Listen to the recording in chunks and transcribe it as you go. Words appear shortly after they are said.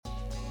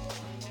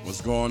What's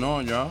going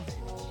on, y'all?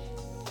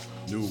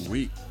 New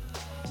week,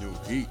 new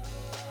heat.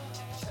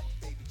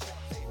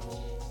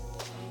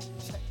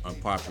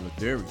 Unpopular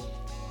theory.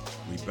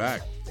 We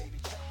back.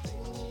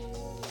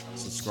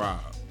 Subscribe,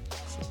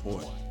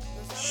 support,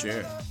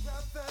 share.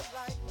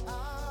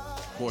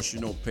 Of course,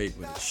 you know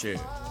paper to share,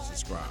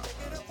 subscribe.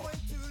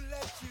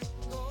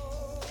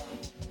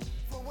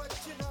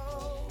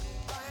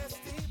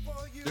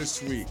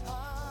 This week,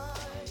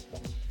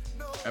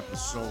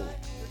 episode,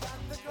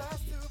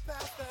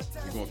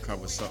 we're going to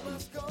cover something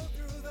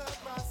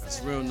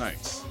that's real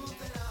nice.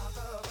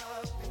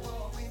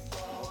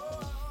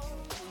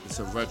 It's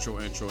a retro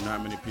intro.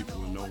 Not many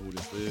people will know who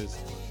this is.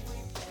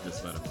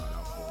 Just let it run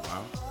out for a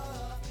while.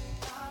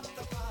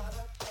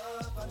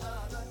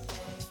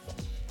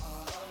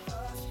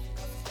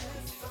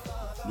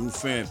 New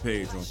fan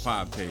page on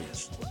Pod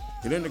Page.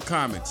 Get in the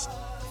comments.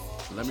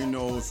 Let me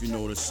know if you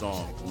know this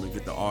song. Let me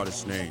get the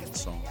artist's name of the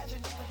song.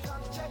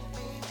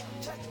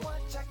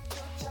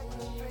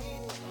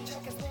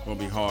 It's gonna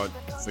be hard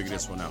to figure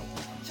this one out.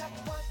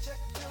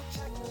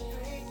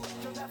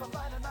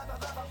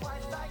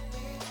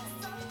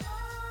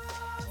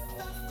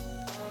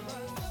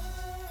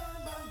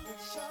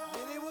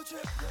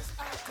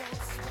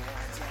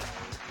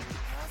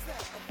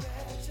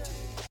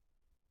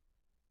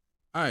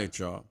 All right,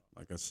 y'all.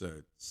 Like I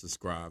said,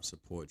 subscribe,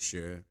 support,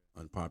 share.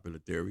 Unpopular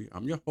Theory.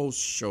 I'm your host,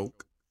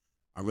 Shoke.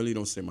 I really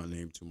don't say my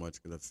name too much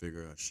because I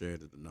figure I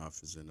shared it enough.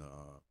 It's in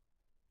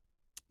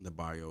the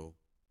bio.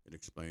 It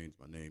explains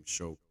my name,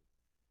 Shoke.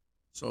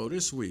 So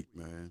this week,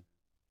 man,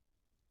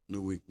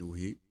 new week, new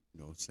heat. You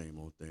know, same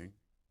old thing.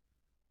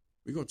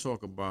 We're gonna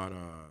talk about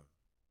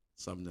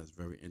something that's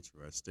very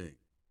interesting.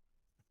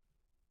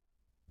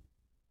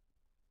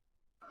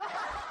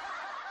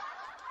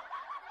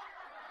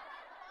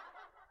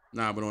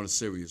 Nah, but on a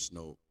serious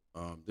note,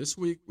 this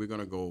week we're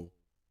gonna go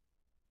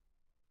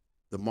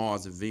the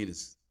Mars and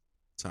Venus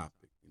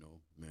topic, you know,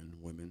 men,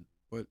 women,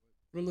 but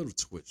with a little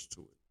twist to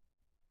it.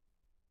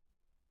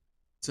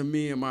 To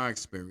me, in my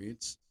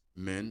experience,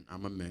 men,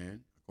 I'm a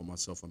man, I call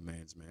myself a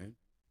man's man.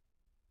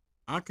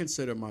 I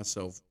consider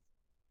myself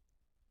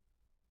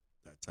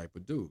that type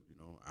of dude, you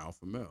know,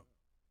 alpha male.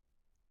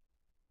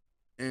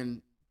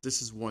 And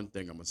this is one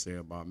thing I'm gonna say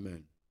about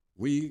men.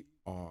 We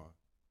are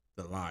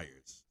the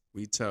liars.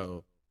 We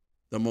tell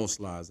the most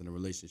lies in a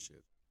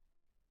relationship.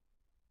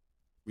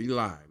 We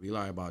lie. We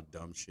lie about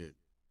dumb shit.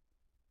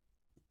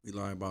 We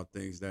lie about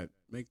things that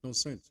make no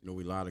sense. You know,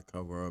 we lie to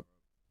cover up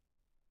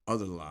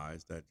other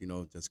lies that, you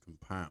know, just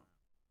compound.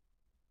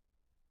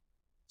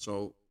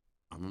 So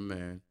I'm a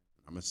man.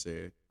 I'm going to say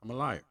it. I'm a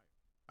liar.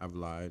 I've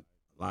lied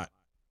a lot.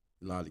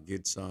 You lie to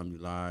get some. You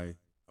lie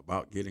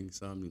about getting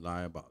some. You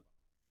lie about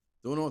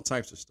doing all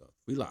types of stuff.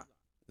 We lie.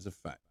 It's a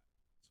fact.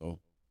 So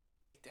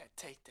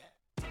Take that.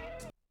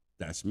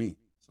 that's me.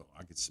 So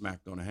I get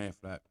smacked on the hand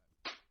for that.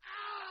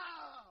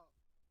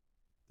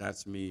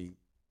 That's me.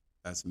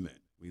 That's men.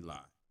 We lie.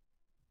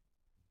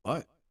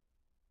 But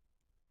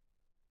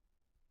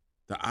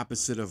the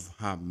opposite of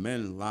how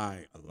men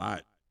lie a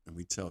lot and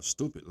we tell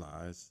stupid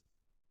lies,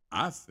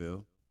 I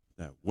feel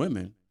that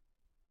women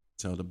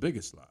tell the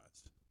biggest lies.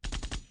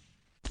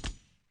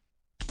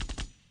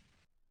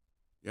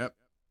 Yep.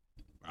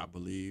 I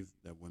believe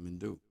that women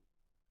do.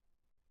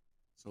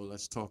 So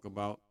let's talk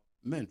about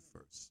men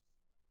first.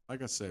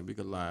 Like I said, we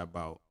could lie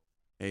about,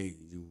 hey,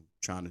 you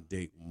trying to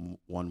date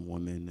one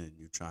woman and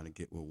you trying to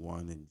get with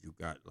one and you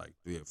got like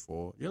 3 or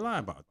 4. You lie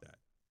about that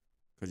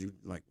because you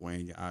like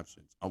weighing your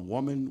options. A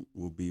woman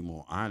will be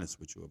more honest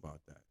with you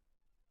about that.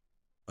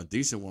 A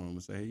decent woman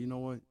will say, hey, you know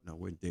what? No,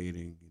 we're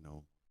dating, you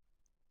know.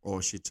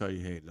 Or she'll tell you,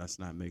 hey, let's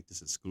not make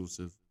this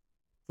exclusive.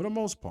 For the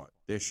most part,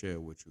 they share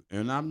with you.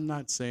 And I'm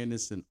not saying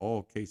this in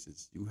all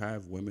cases. You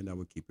have women that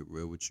will keep it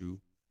real with you,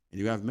 and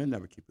you have men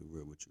that will keep it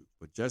real with you.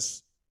 But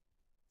just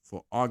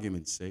for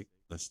argument's sake,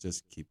 let's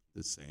just keep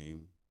the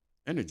same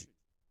energy.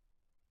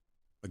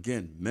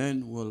 Again,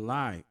 men will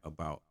lie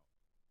about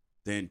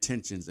their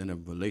intentions in a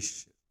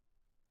relationship.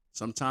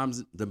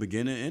 Sometimes the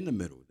beginning and the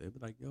middle. They'll be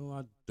like, yo,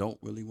 I don't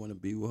really want to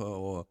be with her.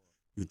 Or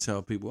you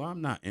tell people,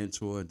 I'm not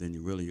into her, then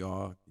you really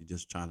are. You're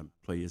just trying to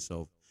play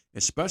yourself.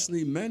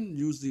 Especially men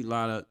usually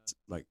lie to,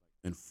 like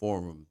in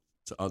forums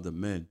to other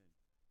men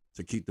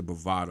to keep the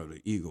bravado,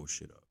 the ego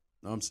shit up.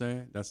 Know what I'm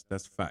saying?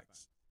 That's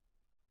facts.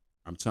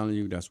 I'm telling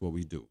you, that's what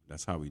we do.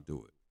 That's how we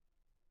do it.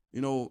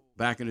 You know,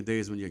 back in the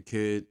days when you're a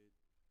kid,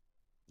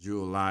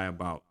 you'll lie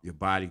about your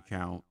body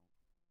count.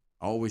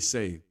 I always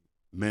say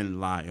men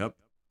lie up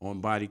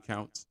on body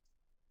counts.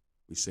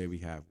 We say we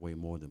have way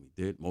more than we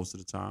did most of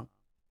the time.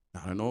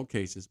 Not in all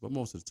cases, but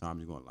most of the time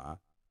you're going to lie.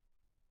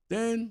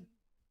 Then,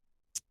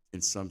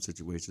 in some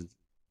situations,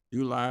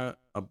 you lie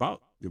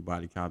about your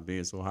body count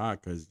being so high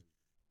because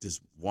this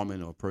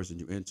woman or person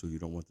you're into, you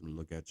don't want them to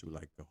look at you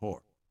like a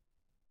whore.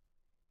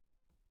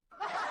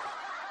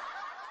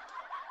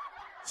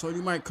 So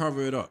you might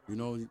cover it up, you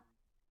know.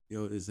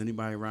 Is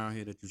anybody around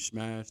here that you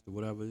smashed or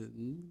whatever?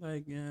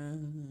 Like,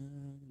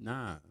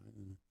 nah.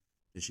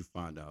 Then she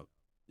find out,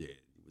 yeah,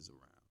 he was around.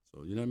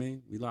 So, you know what I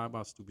mean? We lie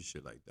about stupid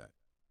shit like that.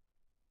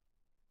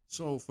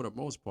 So for the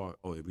most part,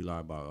 oh, we lie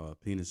about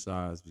penis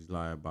size, we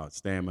lie about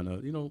stamina,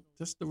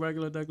 just the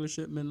regular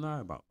shit men lie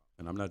about.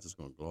 And I'm not just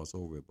gonna gloss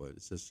over it, but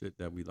it's just shit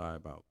that we lie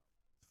about.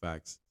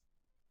 Facts.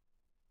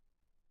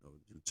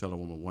 You tell a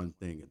woman one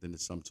thing and then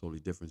it's something totally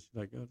different. She's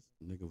like, oh,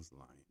 this nigga was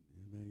lying.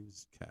 Man, he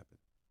was capping.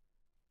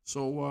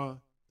 So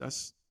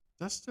that's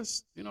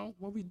just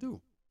what we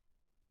do.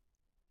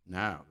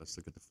 Now let's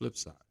look at the flip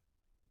side.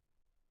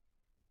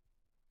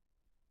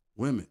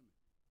 Women.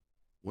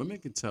 Women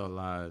can tell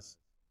lies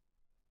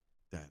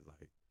that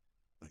like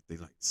they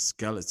like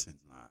skeleton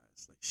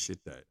lies, like shit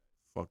that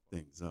fuck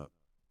things up.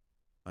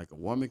 Like a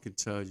woman can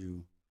tell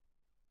you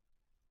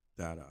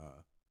that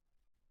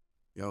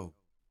yo,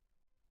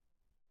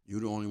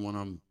 you the only one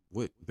I'm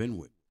been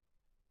with.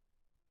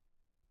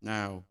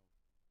 Now,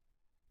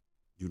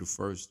 you the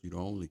first, you the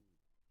only.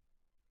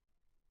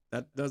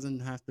 That doesn't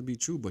have to be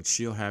true, but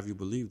she'll have you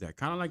believe that.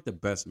 Kind of like the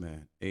best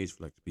man, age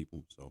flex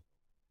people. So,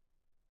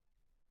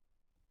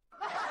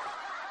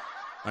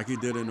 like he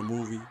did in the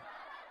movie,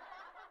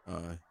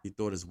 he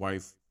thought his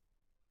wife,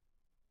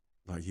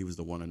 like he was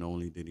the one and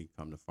only. Did he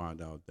come to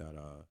find out that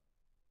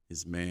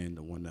his man,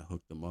 the one that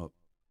hooked him up,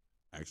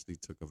 actually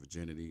took her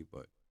virginity?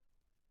 But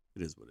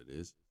it is what it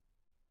is.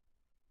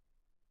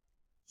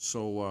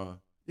 So,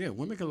 yeah,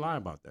 women can lie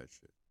about that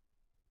shit.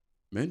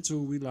 Men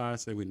too, we lie,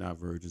 say we're not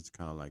virgins,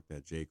 kind of like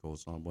that J. Cole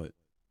song. But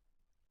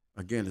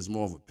again, it's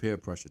more of a peer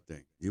pressure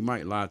thing. You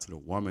might lie to the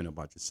woman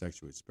about your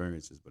sexual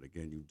experiences, but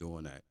again, you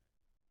doing that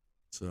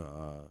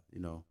to,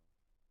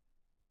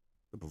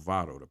 the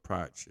bravado, the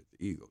pride shit,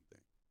 the ego thing.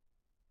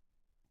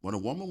 When a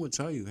woman would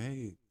tell you,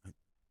 hey,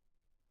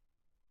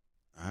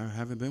 I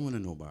haven't been with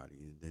nobody,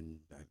 and then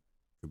that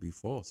could be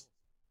false.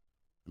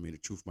 I mean, the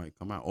truth might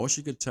come out. Or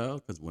she could tell,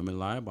 because women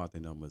lie about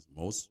their numbers.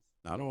 Most,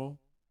 not all.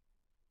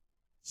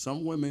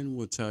 Some women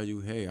will tell you,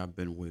 hey, I've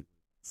been with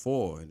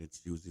four, and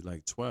it's usually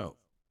like 12.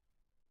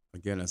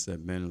 Again, I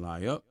said men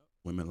lie up,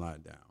 women lie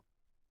down.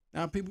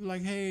 Now, people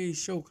like, hey,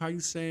 Shoke, how you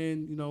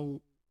saying,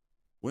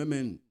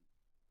 women,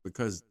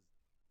 because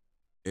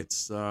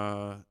it's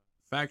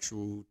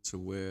factual to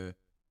where,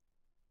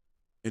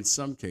 in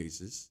some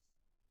cases,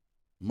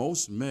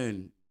 most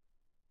men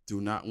do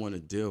not want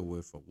to deal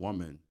with a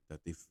woman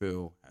that they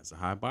feel has a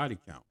high body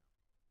count.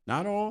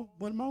 Not all,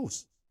 but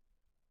most.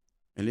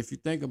 And if you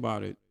think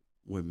about it,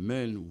 with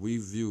men, we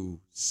view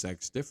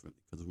sex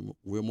differently because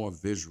we're more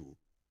visual.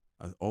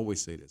 I always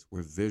say this,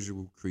 we're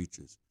visual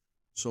creatures.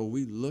 So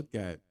we look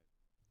at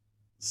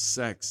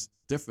sex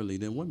differently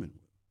than women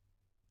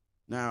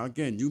will. Now,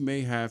 again, you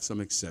may have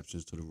some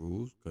exceptions to the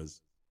rules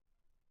because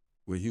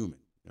we're human.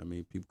 I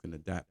mean, people can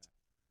adapt.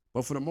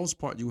 But for the most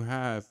part, you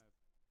have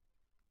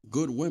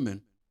good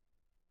women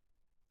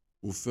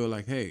who feel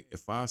like, hey,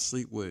 if I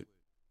sleep with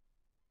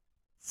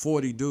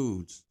 40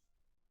 dudes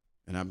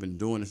and I've been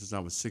doing this since I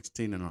was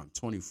 16 and I'm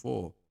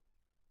 24,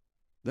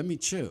 let me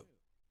chill.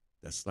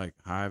 That's like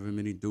however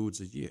many dudes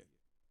a year.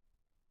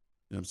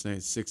 You know what I'm saying?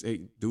 6,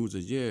 8 dudes a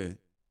year,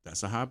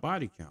 that's a high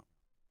body count.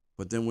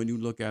 But then when you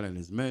look at it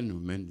as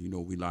men,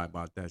 we lie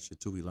about that shit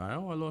too. We lie,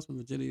 oh, I lost my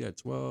virginity at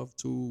 12,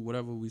 2,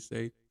 whatever we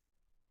say,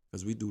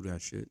 because we do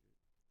that shit.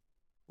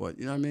 But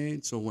you know what I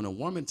mean? So when a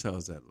woman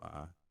tells that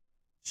lie,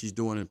 she's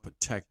doing it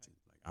protecting.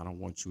 Like, I don't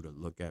want you to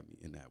look at me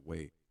in that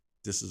way.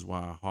 This is why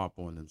I harp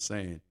on them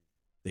saying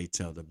they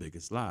tell the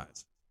biggest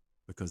lies.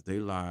 Because they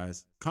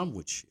lies come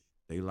with shit.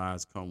 They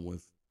lies come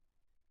with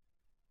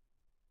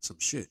some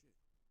shit.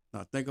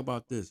 Now think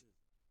about this.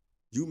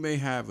 You may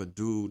have a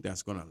dude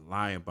that's gonna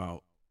lie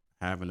about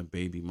having a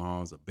baby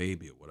mom's a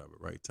baby or whatever,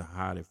 right? To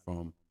hide it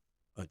from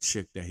a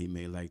chick that he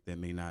may like that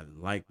may not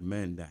like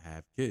men that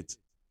have kids.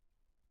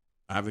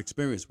 I've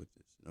experienced with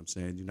this. You know what I'm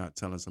saying? You're not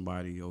telling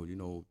somebody,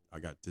 oh, I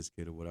got this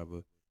kid or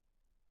whatever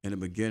in the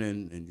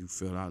beginning and you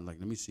feel out like,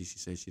 let me see, she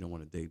says she don't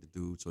want to date the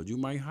dude. So you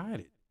might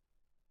hide it.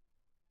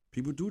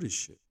 People do this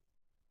shit.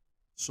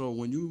 So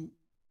when you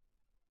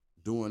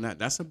doing that,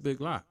 that's a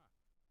big lie.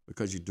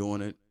 Because you're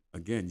doing it,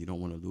 again, you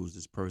don't want to lose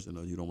this person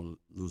or you don't want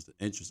to lose the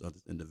interest of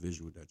this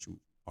individual that you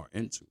are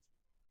into.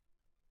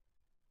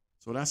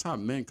 So that's how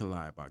men can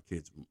lie about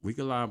kids. We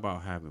can lie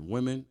about having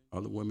women,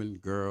 other women,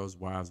 girls,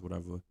 wives,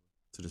 whatever,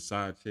 to the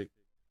side chick.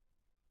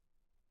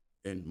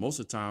 And most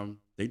of the time,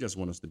 they just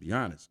want us to be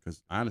honest.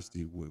 Because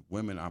honesty with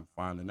women, I'm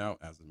finding out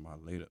as in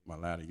my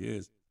latter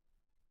years,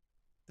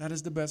 that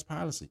is the best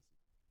policy.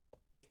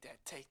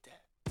 Take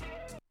that.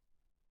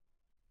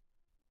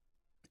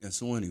 And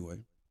so anyway,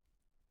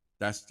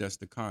 that's just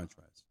the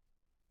contrast.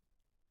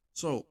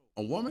 So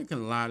a woman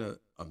can lie to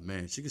a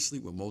man. She can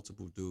sleep with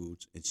multiple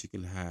dudes and she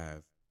can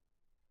have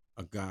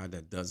a guy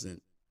that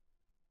doesn't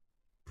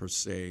per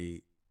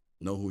se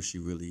know who she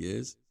really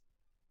is.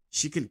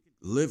 She can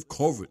live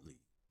covertly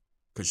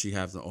because she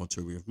has an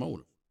ulterior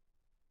motive.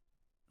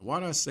 And why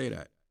do I say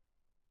that?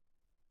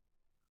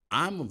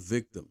 I'm a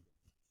victim.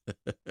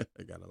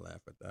 I gotta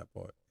laugh at that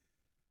part.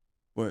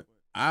 But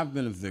I've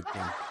been a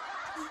victim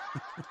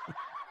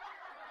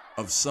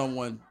of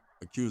someone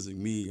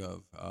accusing me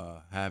of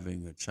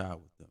having a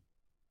child with them.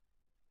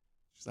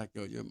 She's like,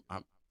 yo,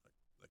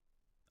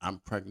 I'm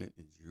pregnant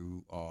and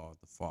you are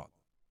the father.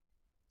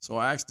 So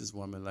I asked this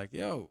woman, like,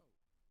 yo,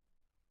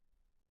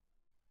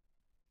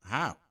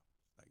 how?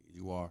 Like,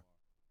 you are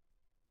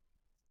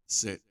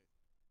sick.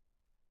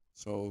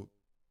 So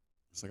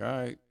it's like, all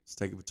right, let's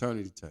take a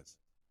paternity test.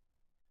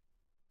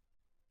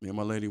 Me and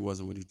my lady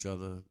wasn't with each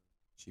other.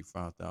 She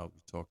found out.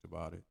 We talked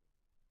about it.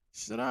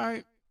 She said, all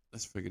right,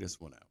 let's figure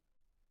this one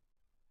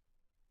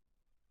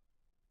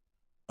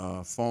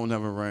out. Phone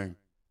never rang.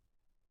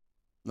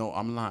 No,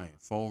 I'm lying.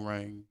 Phone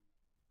rang.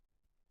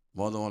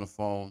 Mother on the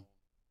phone.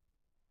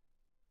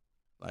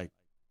 Like,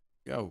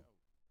 yo,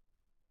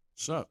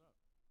 what's up?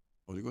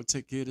 Oh, you gonna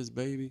take care of this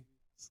baby?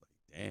 It's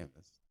like, damn,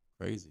 that's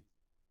crazy.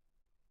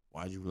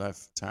 Why you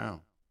left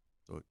town?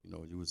 So,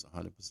 you was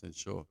 100%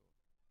 sure.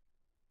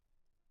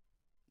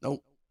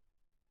 Nope.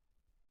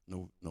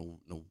 No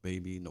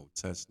baby, no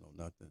test, no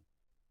nothing.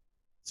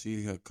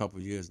 See her a couple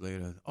years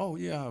later. Oh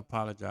yeah, I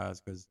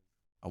apologize because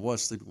I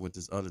was sleeping with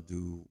this other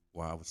dude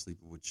while I was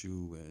sleeping with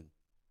you, and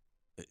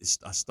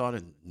I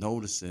started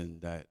noticing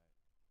that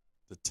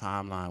the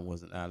timeline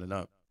wasn't adding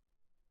up.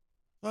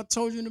 So I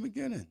told you in the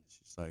beginning.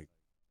 She's like,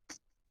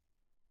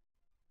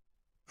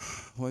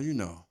 well, you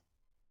know.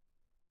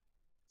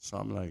 So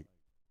I'm like,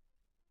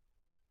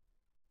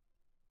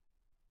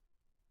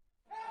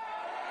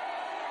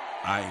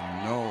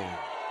 I know.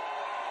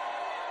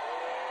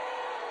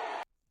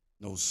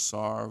 No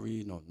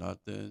sorry, no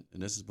nothing.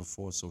 And this is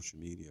before social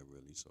media,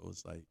 really. So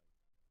it's like,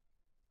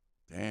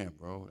 damn,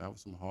 bro, that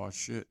was some hard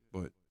shit.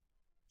 But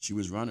she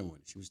was running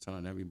with it. She was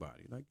telling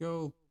everybody, like,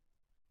 yo.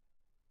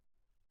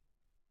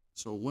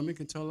 So women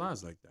can tell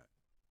lies like that.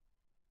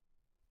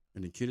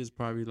 And the kid is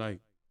probably like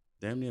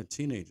damn near a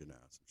teenager now,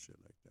 some shit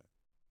like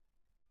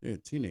that. Yeah,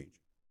 teenager.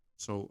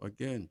 So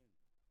again,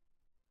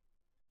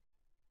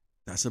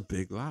 that's a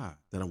big lie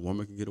that a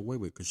woman can get away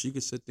with. Cause she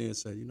could sit there and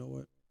say, you know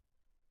what?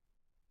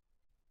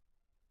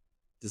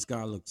 This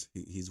guy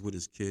he's with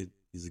his kid.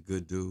 He's a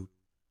good dude.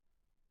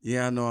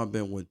 Yeah, I know I've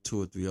been with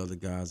two or three other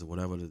guys or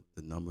whatever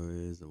the number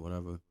is or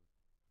whatever.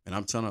 And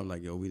I'm telling her,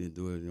 like, yo, we didn't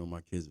do it. My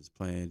kids was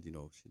playing.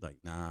 She's like,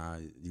 nah,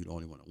 you the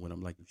only one to win.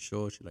 I'm like, you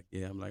sure? She's like,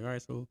 yeah. I'm like, all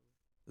right, so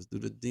let's do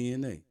the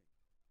DNA.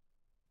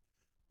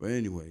 But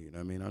anyway, you know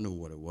what I mean? I knew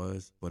what it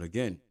was. But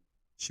again,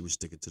 she was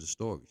sticking to the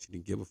story. She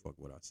didn't give a fuck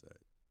what I said.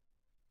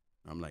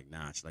 I'm like,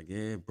 nah. She's like,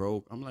 yeah, it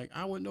broke. I'm like,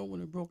 I wouldn't know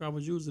when it broke. I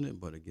was using it.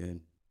 But again,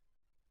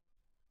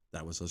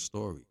 that was her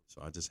story.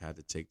 So I just had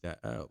to take that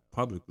out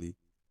publicly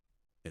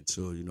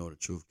until, the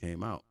truth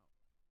came out.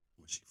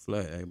 When she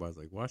fled, everybody's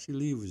like, why she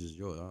leave? Was just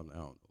yours. I don't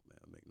know, man.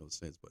 It make no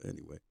sense. But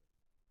anyway,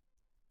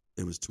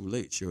 it was too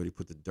late. She already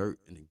put the dirt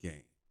in the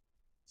game,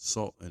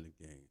 salt in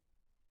the game.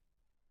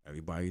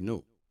 Everybody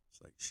knew.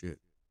 It's like, shit.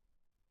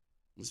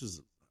 This was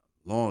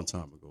a long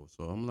time ago.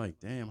 So I'm like,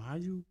 damn, how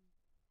you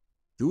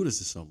do this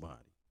to somebody?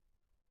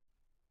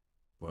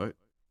 But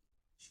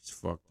she's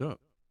fucked up.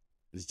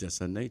 It's just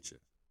her nature.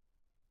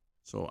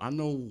 So I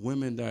know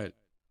women that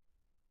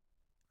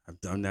have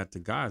done that to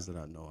guys that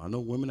I know. I know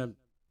women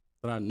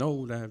that I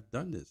know that have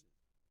done this.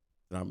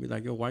 That I'll be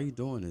like, yo, why you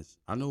doing this?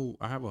 I know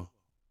I have a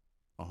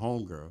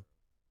homegirl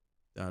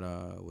that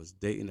was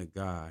dating a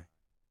guy,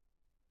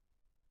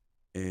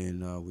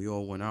 and we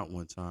all went out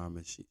one time,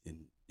 and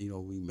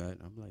we met.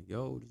 I'm like,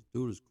 yo, this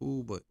dude is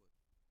cool, but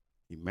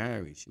he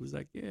married. She was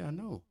like, yeah, I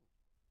know.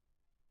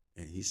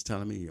 And he's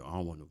telling me, yo, I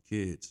don't want no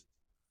kids.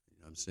 You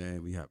know what I'm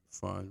saying? We having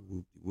fun,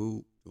 whoop de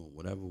whoop, doing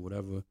whatever,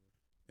 whatever.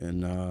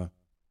 And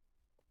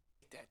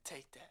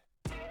Take that.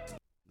 you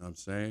know what I'm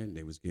saying?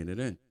 They was getting it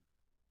in.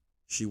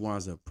 She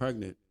winds up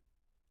pregnant.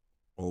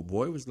 Old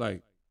boy was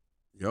like,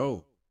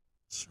 yo,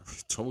 I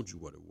told you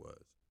what it was.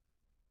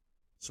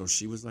 So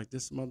she was like,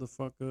 this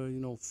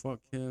motherfucker, fuck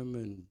him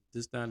and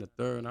this, that, and the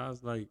third. And I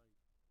was like,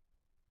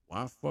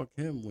 why fuck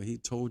him when he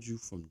told you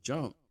from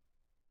jump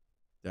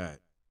that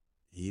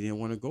he didn't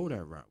want to go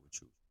that route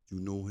with you? You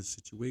know his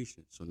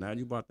situation. So now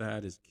you about to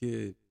have this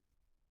kid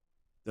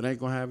that ain't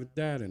gonna have a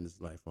dad in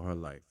his life or her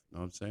life. You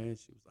know what I'm saying?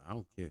 She was like, I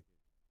don't care.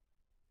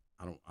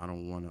 I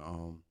don't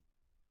wanna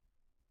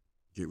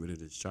get rid of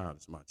this child.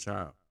 It's my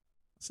child.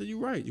 I said, you're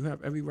right. You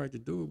have every right to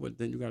do it, but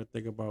then you gotta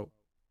think about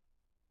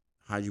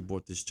how you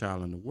brought this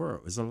child in the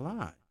world. It's a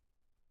lie.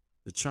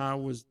 The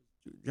child was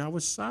y'all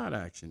was side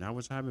action. I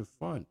was having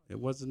fun. It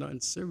wasn't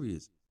nothing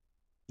serious.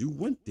 You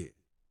went there.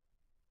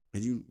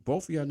 And you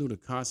both of y'all knew the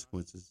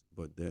consequences,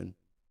 but then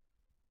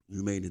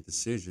you made a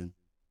decision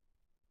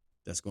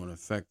that's gonna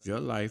affect your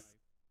life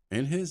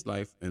and his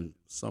life in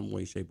some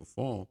way, shape, or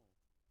form.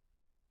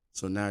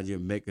 So now you're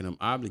making him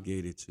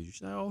obligated to you.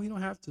 She's like, oh, he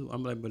don't have to.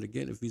 I'm like, but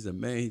again, if he's a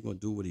man, he's gonna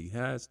do what he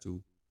has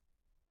to.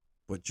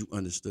 But you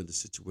understood the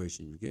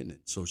situation you're getting in.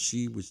 So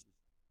she was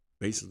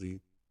basically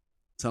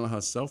telling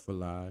herself a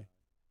lie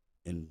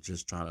and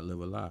just trying to live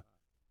a lie.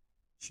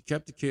 She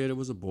kept the kid. It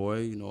was a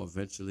boy.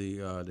 Eventually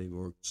they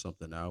worked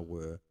something out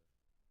where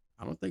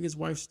I don't think his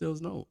wife still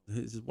knows.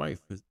 His wife,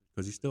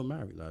 because he's still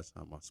married last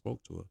time I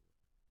spoke to her.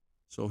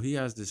 So he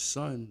has this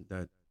son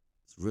that's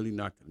really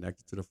not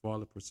connected to the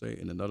father per se,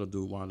 and another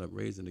dude wound up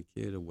raising the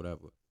kid or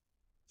whatever.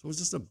 So it's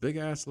just a big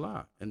ass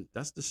lie. And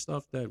that's the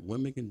stuff that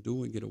women can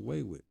do and get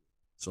away with.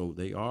 So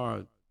they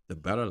are the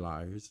better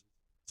liars.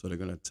 So they're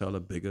gonna tell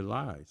the bigger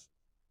lies,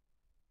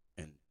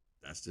 and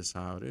that's just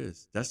how it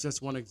is. That's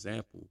just one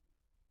example.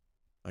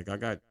 Like I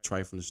got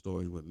trifling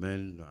stories with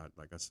men.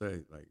 Like I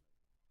say, like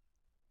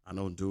I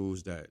know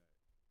dudes that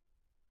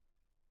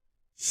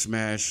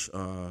smash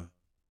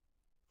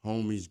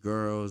homies,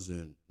 girls, and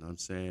you know what I'm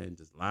saying,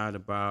 just lied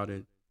about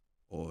it,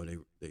 or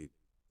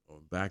or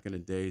back in the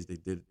days they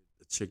did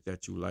the chick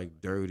that you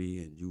like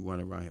dirty, and you run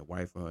around here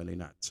wife her, and they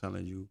not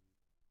telling you.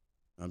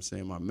 I'm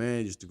saying my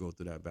man used to go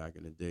through that back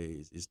in the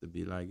days. Used to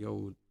be like,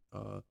 yo,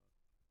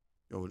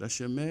 that's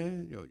your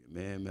man. Yo, your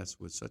man mess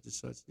with such and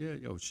such. Yeah,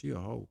 yo, she a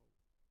hoe.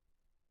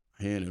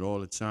 Hearing it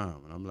all the time,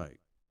 and I'm like,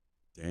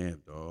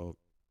 damn, dog.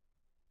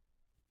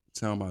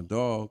 Tell my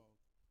dog,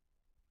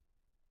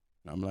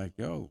 and I'm like,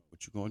 yo,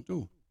 what you gonna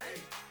do?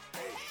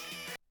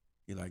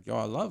 He like, yo,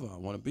 I love her. I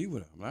want to be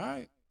with her. I'm like, all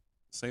right,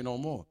 say no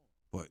more.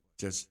 But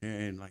just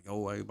hearing like,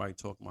 oh, everybody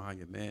talking about how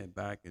your man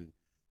back and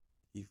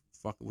he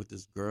fucking with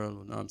this girl,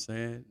 you know what I'm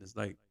saying? It's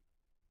like,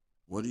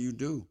 what do?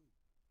 You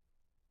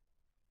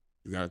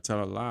gotta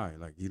tell a lie.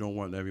 Like you don't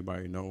want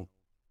everybody to know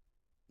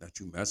that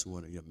you messing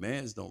with her. Your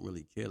mans don't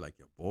really care. Like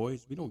your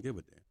boys, we don't give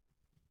a damn.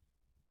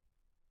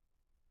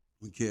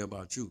 We care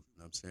about you. You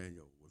know what I'm saying?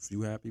 Yo, if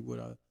you happy with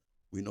her,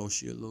 we know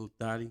she a little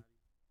thotty. You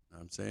know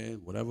what I'm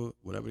saying? Whatever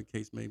the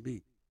case may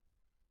be.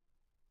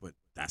 But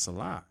that's a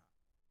lie.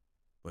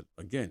 But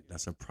again,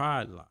 that's a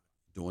pride lie.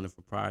 Doing it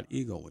for pride,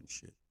 ego, and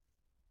shit.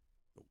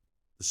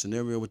 The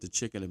scenario with the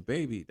chick and the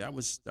baby, that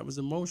was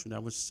emotion.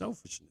 That was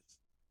selfishness.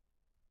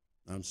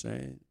 You know what I'm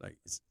saying? Like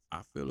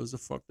I feel it's a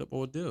fucked up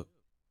ordeal.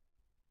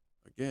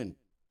 Again,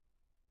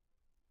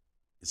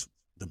 it's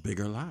the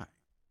bigger lie,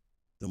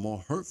 the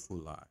more hurtful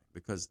lie.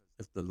 Because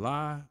if the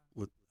lie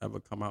would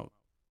ever come out,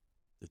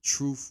 the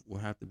truth will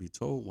have to be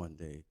told one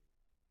day.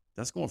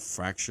 That's gonna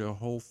fracture a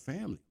whole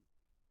family.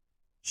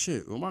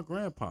 Shit, when my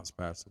grandpa's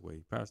passed away,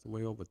 he passed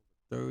away over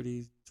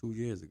 32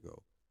 years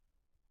ago.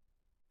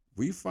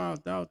 We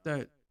found out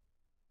that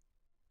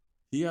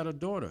he had a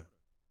daughter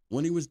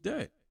when he was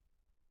dead.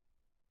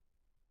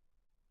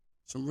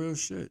 Some real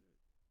shit.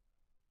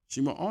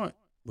 She my aunt,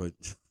 but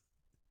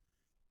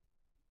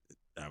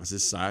that was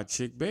his side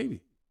chick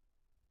baby.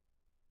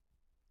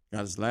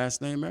 Got his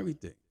last name,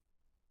 everything.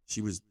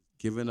 She was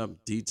giving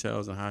up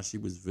details on how she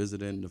was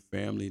visiting the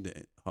family,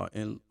 her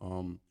in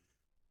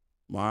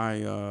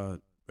my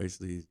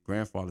basically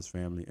grandfather's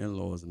family,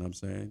 in-laws, and I'm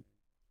saying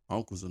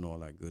uncles and all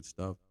that good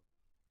stuff.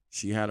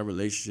 She had a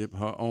relationship,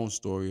 her own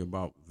story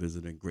about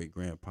visiting great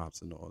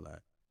grandpops and all that.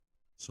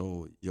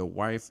 So your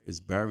wife is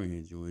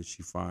burying you, and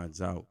she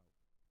finds out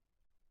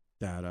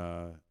that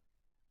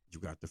you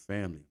got the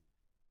family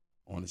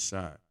on the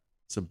side.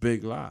 It's a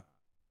big lie.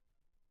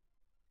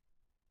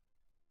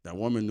 That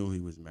woman knew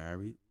he was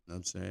married. You know what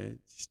I'm saying?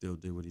 She still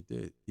did what he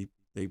did.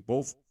 They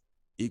both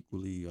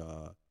equally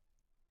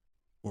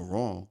were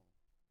wrong.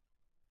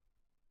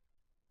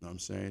 You know what I'm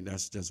saying?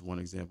 That's just one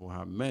example of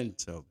how men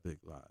tell big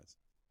lies.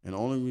 And the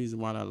only reason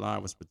why that lie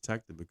was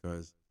protected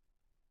because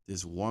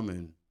this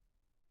woman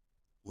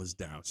was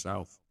down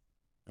south.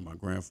 And my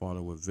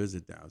grandfather would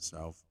visit down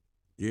south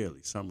yearly,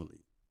 summerly.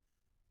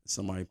 If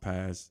somebody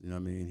passed, you know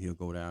what I mean? He'll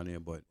go down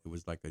there, but it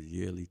was like a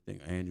yearly thing,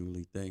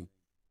 annually thing,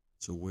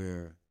 to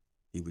where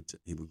he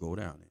would go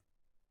down there.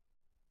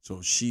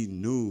 So she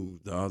knew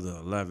the other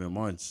 11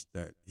 months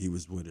that he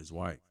was with his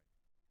wife.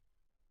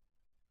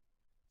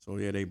 So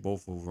yeah, they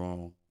both were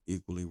wrong,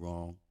 equally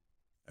wrong.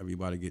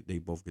 They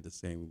both get the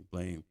same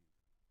blame.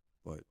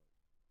 But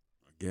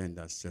again,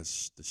 that's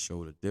just to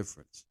show the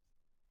difference.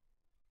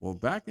 Well,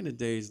 back in the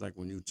days, like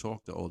when you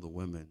talk to older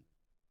women,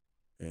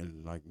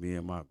 and like me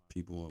and my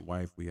people and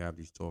wife, we have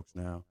these talks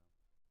now,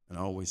 and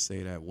I always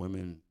say that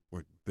women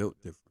were built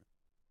different.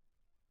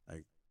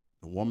 Like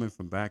the woman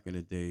from back in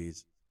the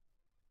days,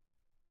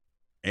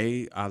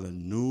 either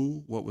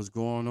knew what was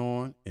going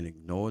on and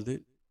ignored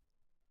it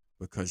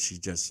because she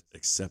just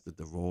accepted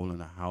the role in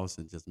the house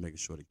and just making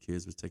sure the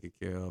kids was taken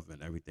care of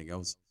and everything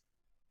else.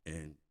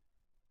 And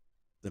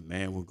the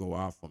man would go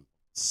out from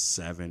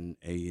 7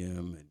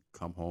 a.m. and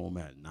come home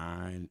at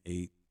 9,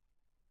 8,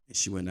 and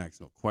she wouldn't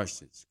ask no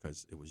questions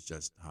because it was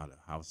just how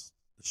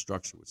the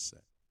structure was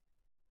set.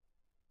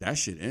 That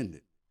shit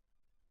ended.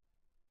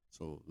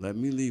 So let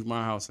me leave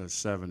my house at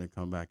 7 and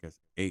come back at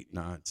 8,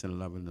 9, 10,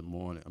 11 in the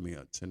morning. I mean,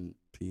 at 10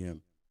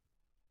 p.m.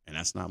 And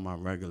that's not my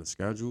regular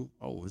schedule.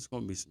 Oh, it's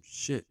gonna be some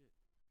shit.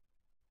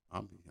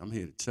 I'm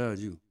here to tell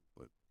you.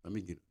 But let me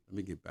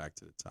get back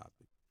to the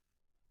topic.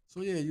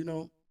 So yeah,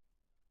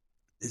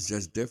 it's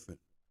just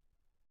different.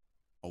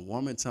 A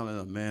woman telling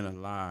a man a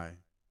lie,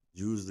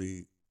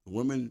 usually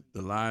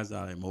the lies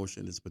out of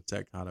emotion is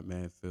protect how the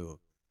man feel.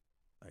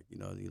 Like, he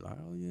like,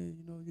 oh yeah,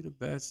 you're the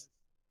best.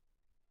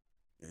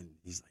 And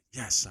he's like,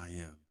 yes, I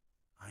am.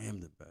 I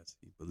am the best.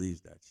 He believes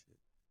that shit.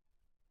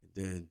 And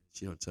then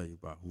she'll tell you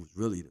about who's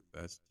really the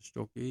best to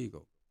stroke your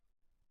ego.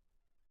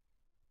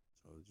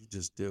 So you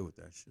just deal with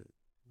that shit.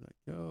 You're like,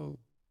 yo,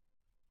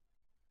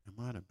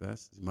 am I the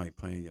best? You might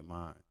play in your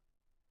mind.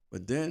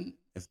 But then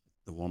if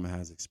the woman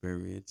has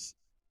experience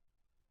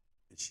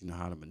and she know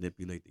how to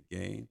manipulate the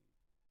game,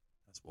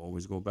 that's what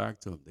always go back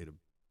to them. They the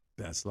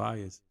Best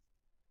liars.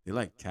 They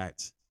like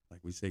cats. Like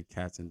we say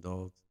cats and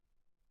dogs.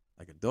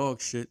 Like a dog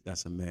shit,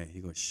 that's a man.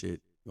 He gonna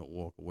shit, he gonna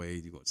walk away,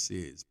 you gonna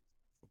see it. It's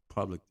for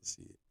public to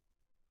see it.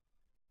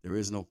 There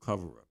is no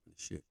cover up and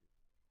shit.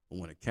 But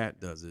when a cat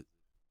does it,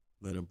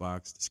 litter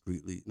box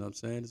discreetly, you know what I'm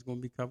saying? It's gonna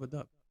be covered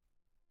up.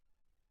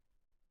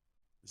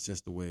 It's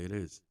just the way it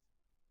is.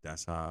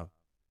 That's how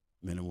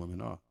men and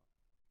women are.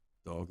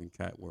 Dog and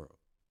cat world.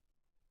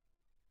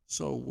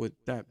 So with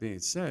that being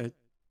said,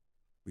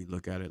 we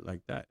look at it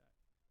like that.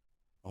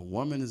 A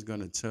woman is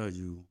gonna tell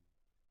you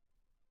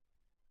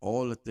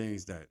all the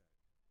things that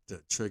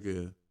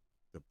trigger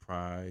the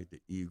pride, the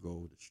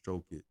ego, to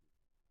stroke it.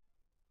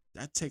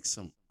 That takes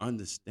some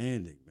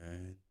understanding,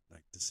 man.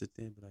 Like to sit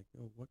there and be like,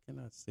 yo, what can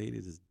I say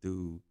to this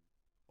dude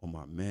or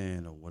my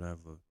man or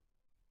whatever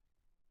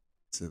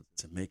to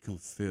make him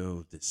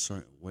feel this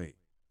certain way?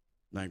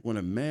 Like when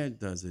a man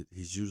does it,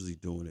 he's usually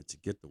doing it to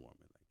get the woman.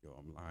 Like, yo,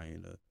 I'm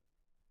lying to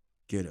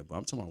get her. But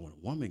I'm talking about when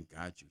a woman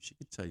got you, she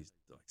can tell you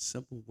like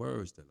simple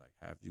words that like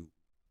have you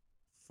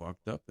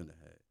fucked up in the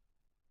head.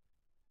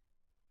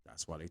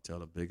 That's why they tell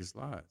the biggest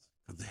lies.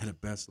 Because they're the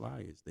best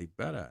liars. They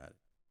better at it.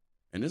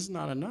 And this is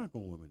not a knock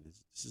on women.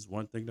 This is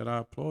one thing that I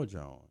applaud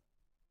y'all on,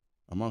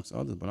 amongst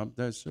others, but I'm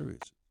dead serious.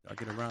 I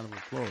get a round of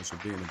applause for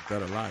being the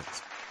better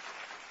liars.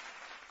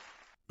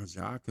 Because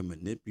y'all can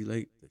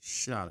manipulate the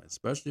shit out of it.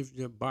 Especially if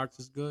your box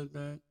is good,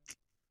 man.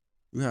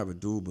 You have a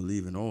dude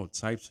believing all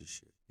types of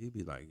shit. He'd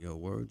be like, yo,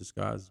 word, this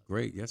guy's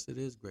great. Yes, it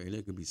is great. And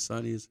it could be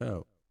sunny as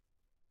hell.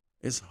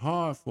 It's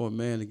hard for a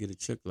man to get a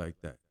chick like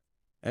that.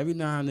 Every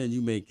now and then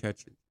you may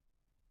catch it.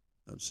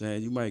 You know what I'm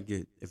saying? You might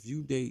get, if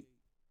you date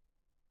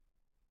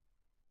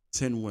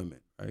 10 women,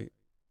 right?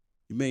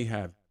 You may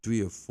have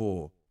 3 or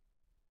 4.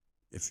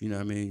 If you know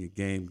what I mean, your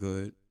game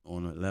good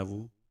on a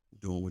level,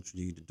 doing what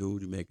you need to do,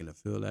 you're making it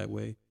feel that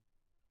way,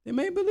 they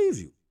may believe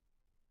you.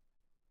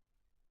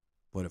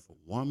 But if a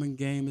woman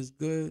game is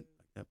good,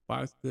 like that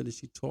box good, and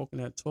she talking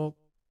that talk,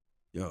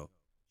 yo,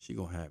 she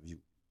gonna have you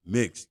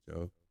mixed,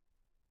 yo.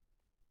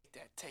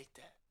 Take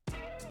that.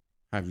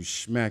 Have you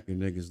smacking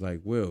niggas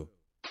like Will.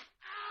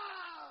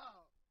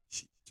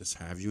 She just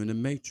have you in the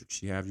matrix.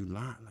 She have you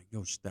lying. Like,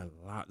 yo,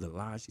 the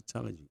lie she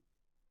telling you.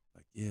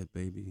 Like, yeah,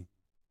 baby,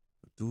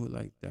 do it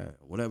like that.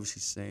 Or whatever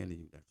she's saying to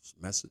you. That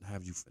message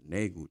have you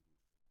finagled.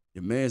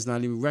 Your man's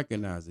not even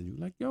recognizing you.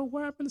 Like, yo,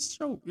 what happened to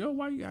Choke? Yo,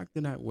 why you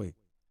acting that way?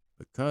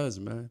 Because,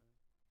 man,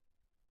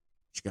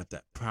 she got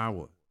that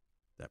power.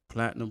 That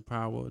platinum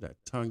power, that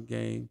tongue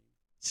game.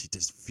 She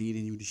just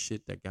feeding you the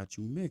shit that got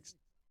you mixed.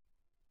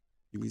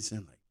 You be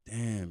saying like,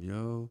 damn,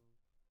 yo.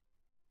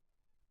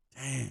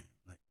 Damn.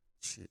 Like,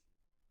 shit.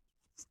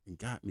 Fucking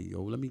got me,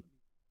 yo. Let me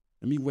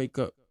wake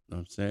up. You know what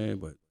I'm saying?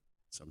 But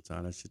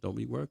sometimes that shit don't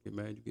be working,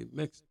 man. You get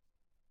mixed.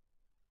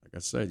 Like I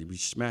said, you be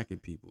smacking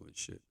people and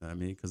shit. You know what I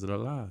mean? Because of the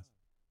lies.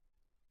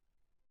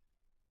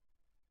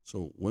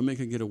 So women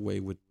can get away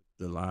with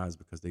the lies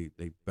because they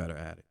better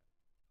at it.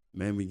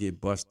 Men, we get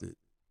busted.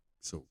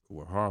 So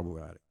we're horrible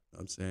at it. You know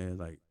what I'm saying?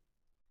 Like,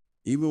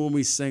 even when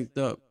we synced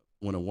up,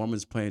 when a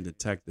woman's playing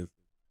detective,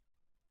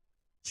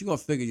 she gonna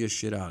figure your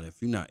shit out if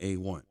you're not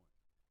A1.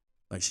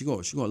 Like, she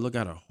gonna look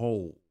at her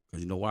hole.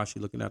 Because you know why she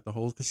looking at the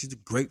holes? Because she's a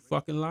great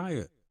fucking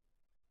liar.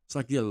 It's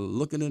like you're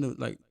looking in it,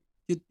 like,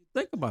 you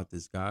think about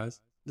this, guys.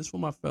 This for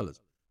my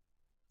fellas.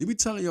 You be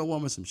telling your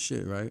woman some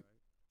shit, right?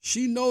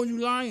 She know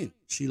you lying.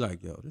 She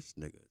like, yo, this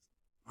nigga is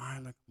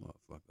lying like a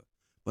motherfucker.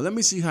 But let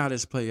me see how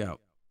this play out.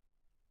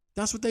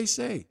 That's what they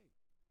say.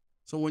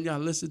 So when y'all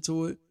listen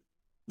to it,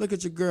 look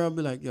at your girl and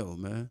be like, yo,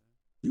 man,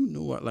 you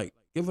know what? Like,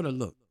 give it a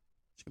look.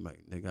 She be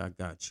like, nigga, I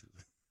got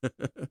you.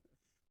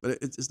 But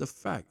it's the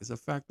fact. It's a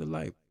fact of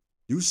life.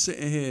 You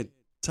sitting here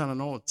telling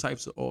all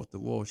types of off the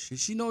wall shit.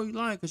 She know you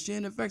lying because she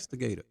an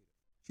investigator.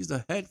 She's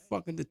a head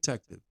fucking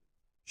detective.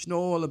 She know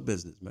all the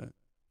business, man.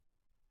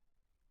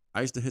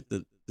 I used to hit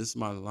this is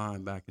my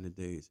line back in the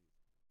days.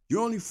 You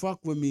only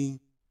fuck with me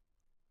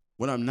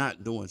when I'm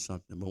not doing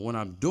something. But when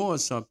I'm doing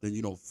something,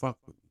 you don't fuck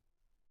with me.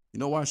 You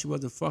know why she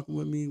wasn't fucking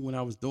with me when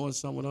I was doing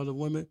something with other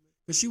women?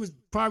 Because she was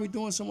probably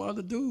doing some with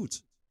other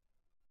dudes.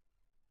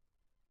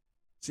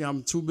 See,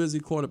 I'm too busy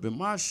caught up in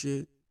my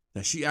shit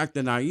that she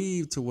acting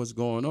naive to what's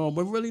going on,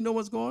 but really know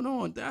what's going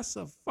on. That's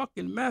a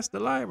fucking master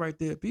lie right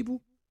there,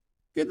 people.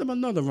 Give them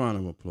another round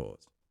of applause.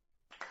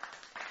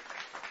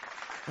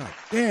 God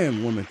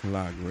damn, women can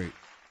lie great.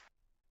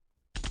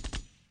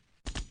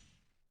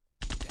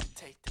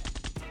 Take that.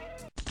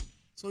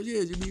 So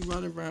yeah, you be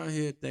running around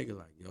here thinking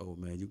like, yo,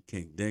 man, you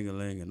king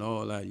ding-a-ling and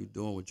all that. You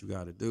doing what you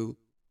got to do.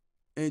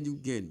 And you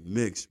getting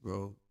mixed,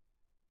 bro.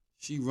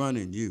 She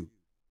running you.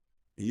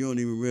 And you don't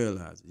even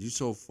realize it. You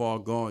so far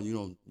gone, you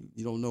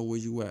don't know where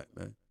you at,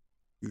 man.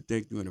 You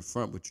think you're in the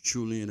front, but you're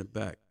truly in the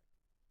back.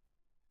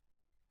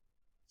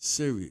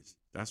 Serious.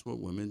 That's what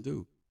women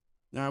do.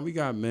 Now, we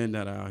got men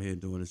that are out here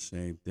doing the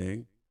same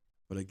thing,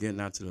 but again,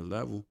 not to the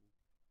level.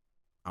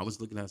 I was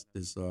looking at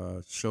this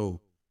show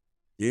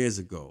years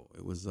ago.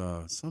 It was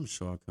some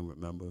show I can't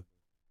remember.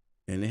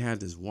 And they had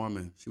this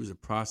woman. She was a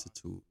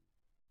prostitute.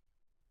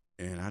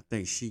 And I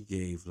think she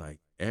gave like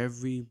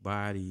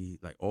everybody,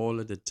 like all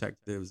the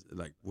detectives,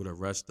 like would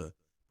arrest her,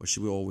 but she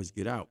would always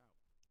get out.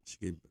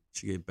 She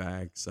get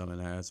back selling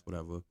ass,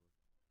 whatever,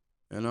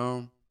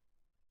 and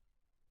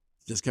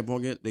just kept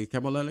on they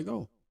kept on letting it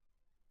go.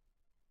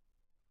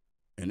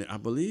 And I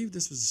believe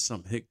this was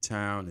some hick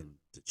town in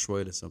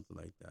Detroit or something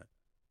like that.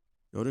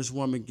 Yo, this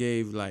woman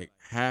gave like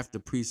half the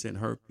precinct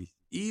herpes.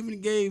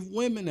 Even gave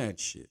women that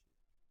shit.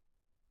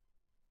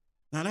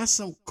 Now that's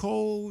some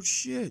cold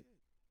shit.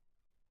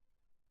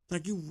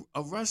 Like you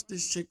arrest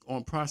this chick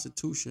on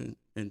prostitution,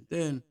 and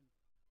then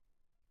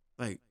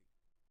like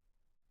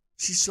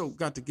she so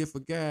got the gift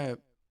of gab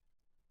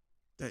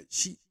that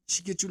she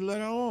get you to let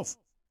her off.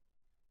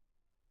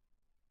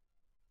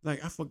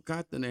 Like I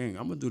forgot the name.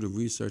 I'm gonna do the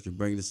research and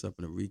bring this up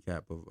in a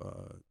recap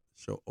of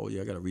show. Oh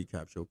yeah, I got a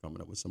recap show coming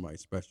up with somebody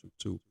special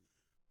too.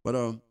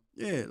 But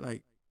yeah,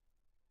 like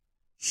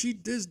she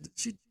does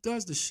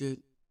the shit,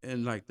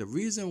 and like the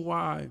reason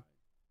why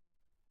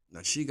now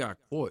she got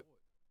caught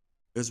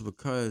is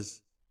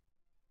because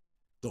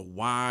the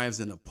wives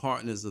and the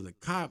partners of the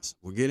cops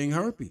were getting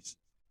herpes.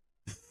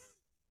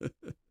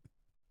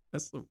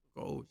 That's some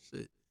cold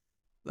shit.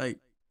 Like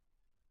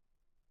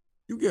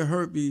you get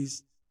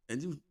herpes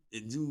and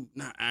you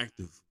not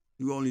active.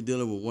 You only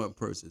dealing with one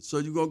person. So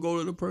you gonna go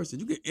to the person.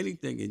 You get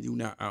anything and you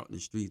not out in the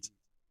streets,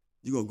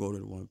 you gonna go to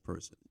the one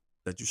person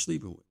that you're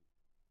sleeping with.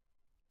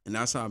 And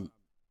that's how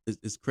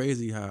it's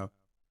crazy how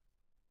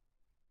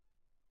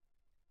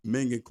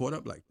men get caught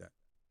up like that.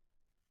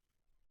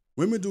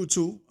 Women do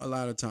too, a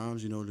lot of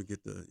times, to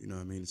get the, what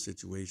I mean, the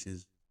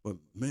situations. But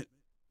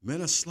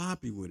men are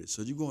sloppy with it.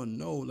 So you're gonna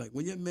know, like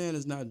when your man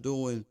is not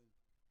doing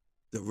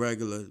the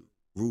regular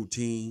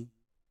routine,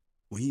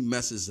 when he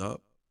messes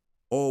up,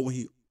 or when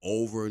he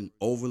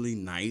overly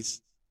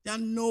nice, y'all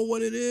know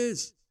what it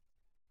is.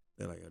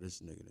 They're like, oh, this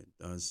nigga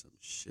done some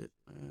shit,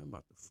 man. I'm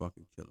about to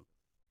fucking kill him.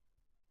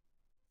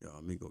 Yo,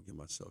 let me go get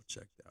myself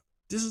checked out.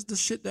 This is the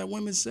shit that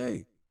women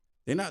say.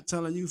 They're not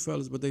telling you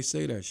fellas, but they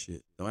say that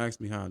shit. Don't ask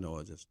me how I know,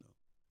 I just know.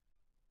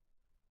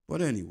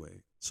 But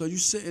anyway, so you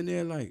sitting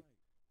there like,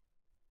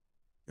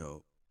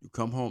 yo, you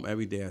come home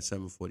every day at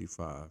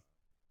 7:45.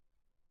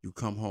 You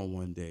come home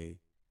one day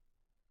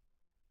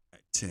at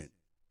 10.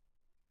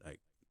 Like,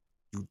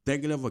 you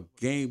thinking of a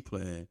game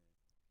plan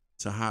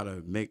to how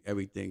to make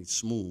everything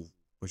smooth.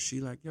 But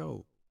she like,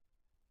 yo,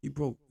 he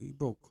broke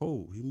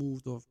code. He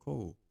moved off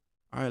code.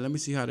 All right, let me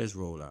see how this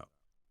roll out.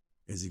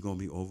 Is he gonna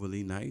be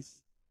overly nice?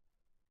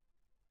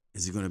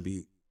 Is he gonna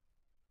be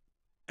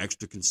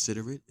extra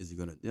considerate? Is he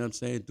gonna, you know what I'm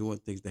saying, doing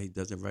things that he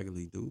doesn't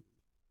regularly do?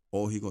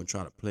 Or he gonna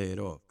try to play it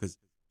off? Because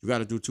you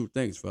gotta do two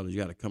things, fellas.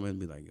 You gotta come in and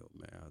be like, yo,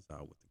 man, I was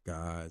out with the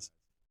guys.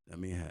 I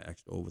mean, had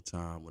extra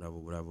overtime, whatever.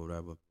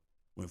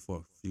 Went for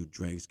a few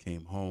drinks,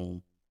 came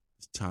home,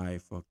 was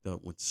tired, fucked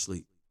up, went to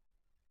sleep.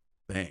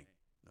 Bang. You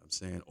know what I'm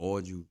saying?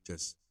 Or you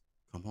just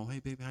come home, hey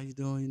baby, how you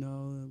doing?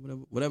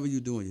 Whatever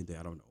you do in your day,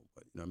 I don't know,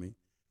 but you know what I mean?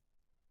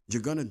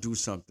 You're gonna do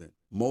something.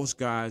 Most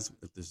guys,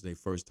 if this is their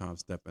first time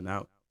stepping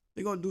out,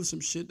 they're gonna do some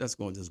shit that's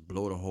gonna just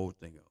blow the whole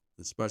thing up.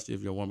 Especially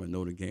if your woman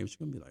know the game, she's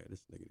gonna be like,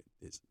 this nigga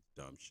did some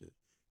dumb shit.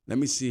 Let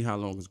me see how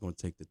long it's gonna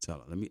take to tell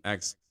her. Let me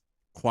ask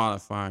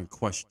qualifying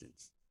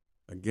questions.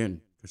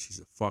 Again, because she's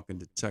a fucking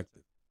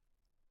detective.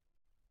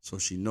 So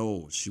she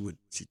knows,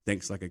 she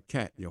thinks like a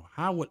cat. Yo,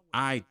 how would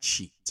I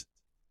cheat?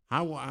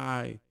 How will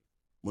I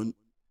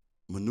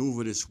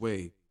maneuver this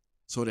way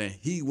so that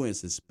he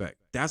wins respect?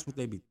 That's what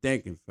they be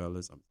thinking,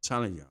 fellas. I'm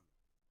telling y'all.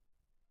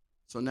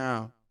 So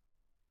now,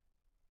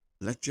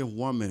 let your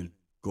woman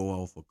go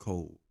off a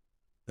code.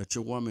 Let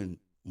your woman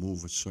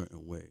move a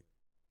certain way.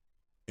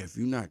 If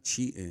you're not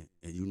cheating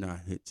and you're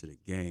not hit to the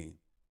game,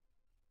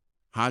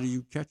 how do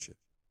you catch it?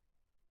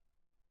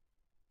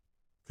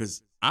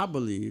 Because I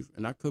believe,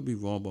 and I could be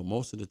wrong, but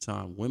most of the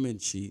time women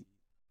cheat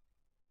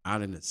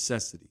out of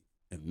necessity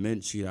and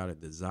men cheat out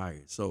of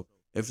desire. So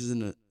if it's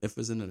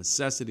in a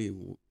necessity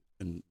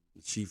and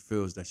she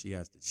feels that she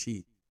has to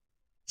cheat,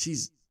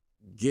 she's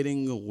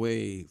getting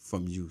away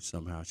from you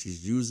somehow.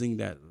 She's using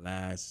that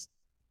last,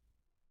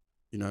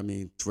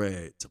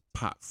 thread to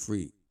pop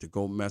free, to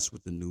go mess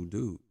with the new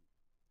dude.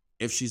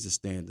 If she's a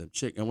stand-up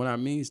chick. And when I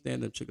mean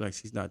stand-up chick, like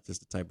she's not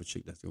just the type of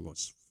chick that's gonna go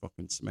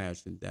fucking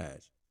smash and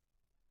dash.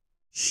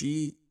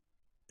 She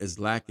is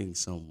lacking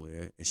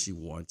somewhere and she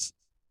wants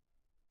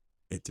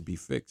it to be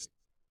fixed.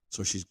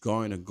 So she's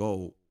going to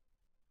go.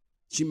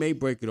 She may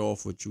break it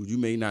off with you. You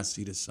may not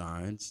see the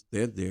signs.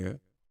 They're there.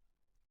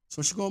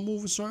 So she's going to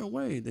move a certain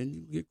way. Then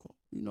you get,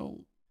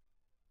 you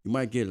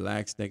might get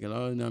lax thinking,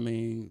 oh,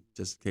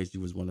 just in case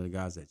you was one of the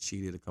guys that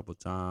cheated a couple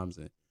times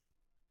and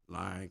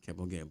lied, kept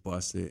on getting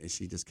busted, and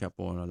she just kept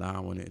on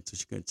allowing it until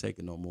she couldn't take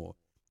it no more.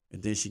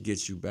 And then she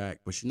gets you back,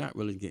 but she's not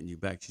really getting you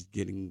back. She's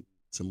getting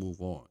to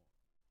move on.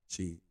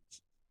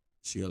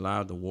 She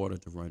allowed the water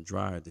to run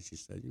dry. Then she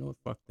said, you know what,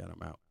 fuck that,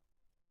 I'm out.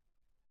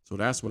 So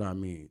that's what I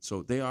mean.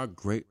 So they are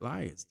great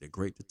liars. They're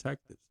great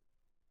detectives.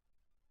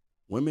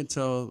 Women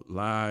tell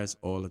lies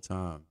all the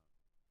time.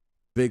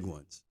 Big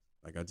ones.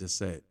 Like I just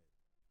said.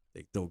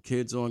 They throw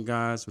kids on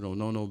guys who don't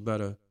know no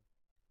better.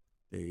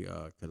 They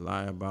can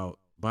lie about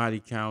body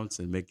counts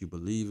and make you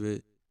believe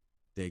it.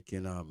 They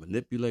can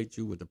manipulate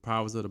you with the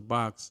powers of the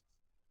box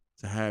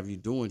to have you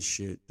doing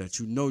shit that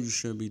you know you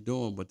shouldn't be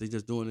doing, but they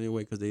just doing it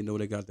anyway because they know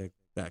they got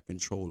that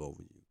control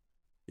over you.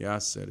 Yeah, I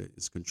said it.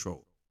 It's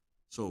control.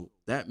 So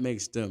that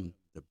makes them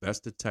the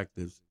best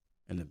detectives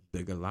and the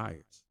bigger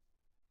liars.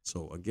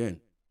 So again,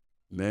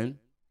 men,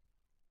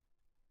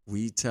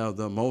 we tell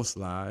the most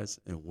lies,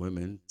 and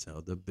women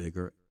tell the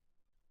bigger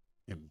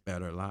and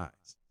better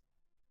lies.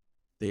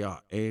 They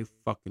are a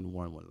fucking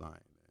one with lying,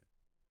 man.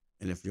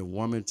 And if your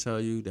woman tell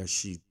you that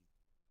she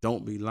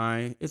don't be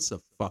lying, it's a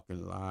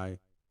fucking lie.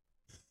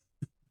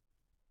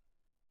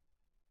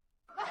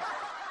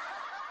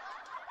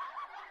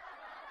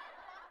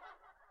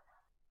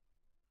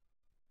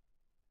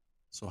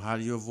 So how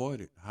do you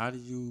avoid it? How do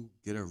you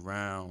get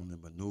around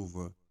and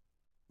maneuver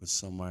with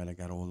somebody that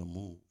got all the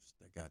moves,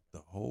 that got the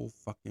whole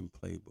fucking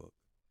playbook?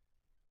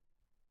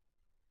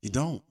 You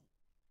don't.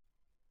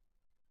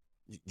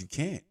 You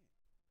can't.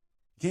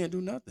 You can't do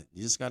nothing.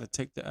 You just got to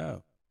take the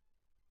L.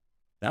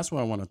 That's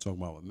what I want to talk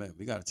about with men.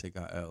 We got to take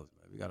our L's,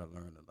 man. We got to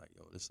learn to like,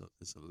 yo, this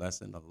a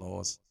lesson, a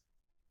loss,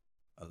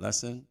 a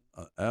lesson,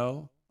 a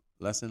L,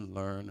 lesson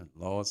learned and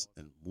lost,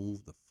 and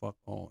move the fuck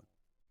on,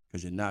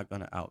 because you're not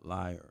gonna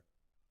outlie her.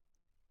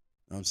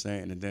 You know what I'm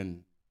saying? And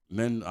then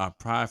men are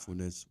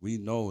pridefulness. We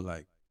know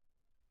like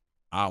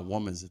our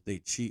women, if they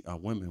cheat, our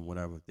women,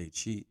 whatever, if they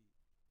cheat,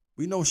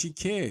 we know she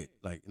cared.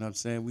 Like, you know what I'm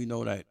saying? We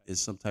know that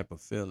it's some type of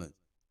feeling.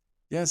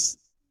 Yes,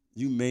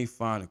 you may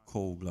find a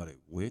cold-blooded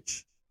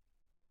witch,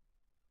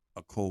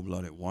 a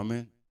cold-blooded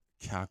woman,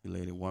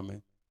 calculated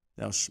woman.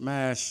 They'll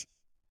smash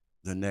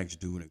the next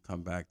dude and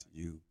come back to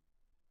you.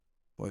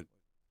 But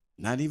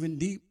not even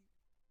deep.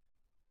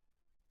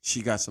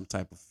 She got some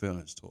type of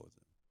feelings towards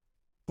him.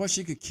 But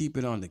she could keep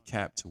it on the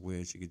cap to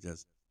where she could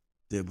just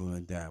dibble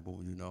and dabble,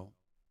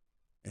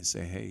 and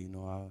say, hey, I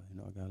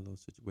got a little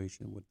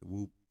situation with the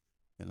whoop,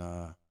 and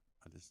I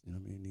just,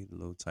 need a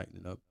little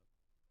tightening up.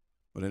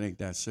 But it ain't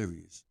that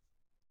serious.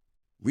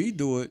 We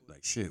do it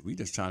like shit. We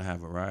just trying to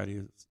have a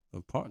variety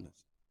of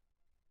partners.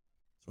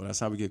 So that's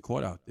how we get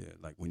caught out there.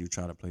 Like when you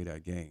try to play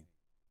that game.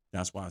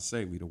 That's why I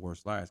say we the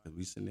worst liars, because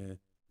we sitting there.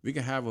 We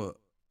can have a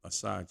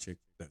side chick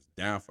that's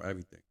down for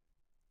everything,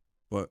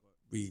 but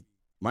we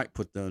might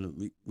put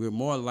them. We're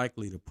more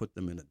likely to put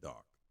them in the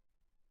dark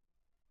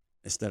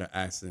instead of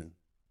asking,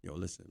 "Yo,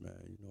 listen, man.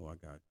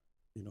 I got,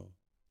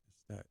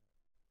 it's that.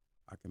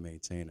 I can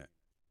maintain that."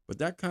 But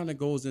that kind of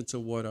goes into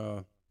what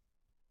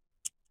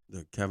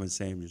the Kevin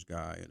Samuels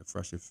guy and the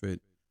Fresh and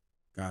Fit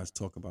guys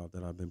talk about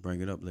that I've been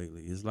bringing up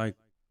lately. It's like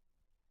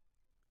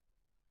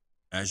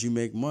as you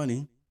make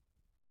money,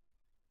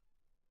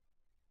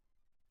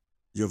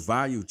 your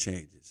value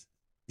changes,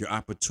 your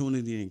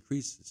opportunity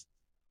increases.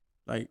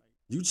 Like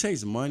you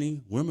chase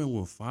money, women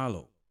will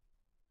follow.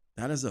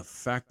 That is a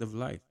fact of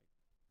life.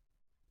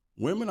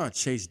 Women are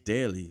chased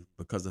daily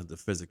because of the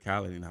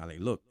physicality and how they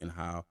look and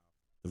how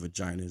the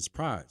vagina is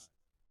prized.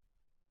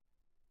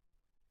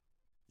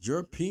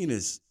 Your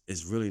penis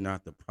is really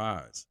not the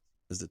prize.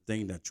 It's the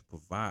thing that you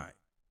provide,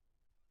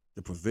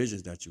 the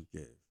provisions that you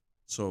give.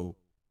 So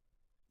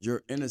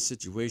you're in a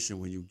situation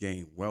when you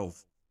gain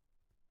wealth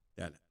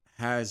that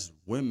has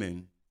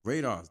women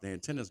radars, their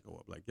antennas go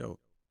up like, yo,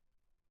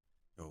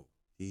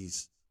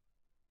 he's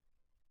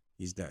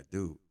that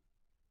dude.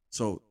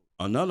 So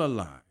another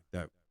lie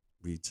that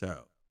we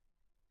tell,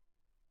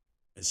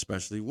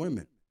 especially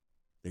women,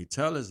 they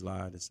tell this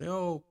lie. They say,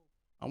 oh,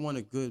 I want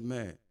a good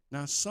man.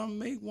 Now, some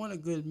may want a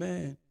good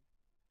man,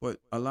 but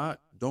a lot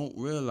don't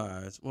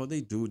realize, well,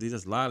 they do. They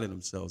just lie to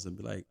themselves and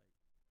be like,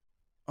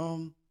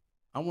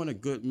 I want a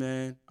good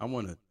man. I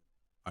want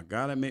a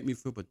guy that make me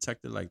feel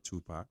protected like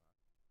Tupac,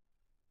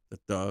 the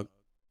thug.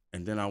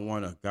 And then I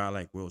want a guy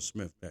like Will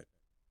Smith that,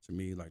 to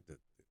me, like the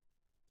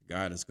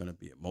guy that's going to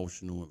be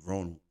emotional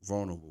and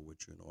vulnerable with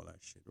you and all that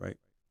shit, right?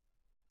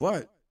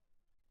 But,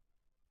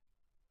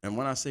 and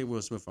when I say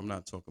Will Smith, I'm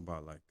not talking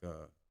about like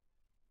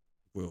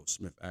Will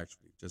Smith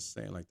actually, just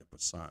saying like the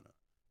persona.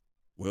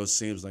 Will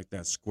seems like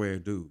that square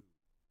dude. You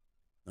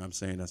know what I'm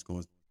saying? That's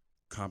going to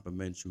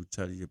compliment you,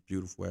 tell you you're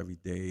beautiful every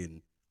day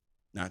and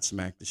not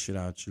smack the shit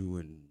out you.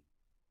 And, you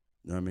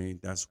know what I mean?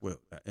 That's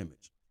Will, that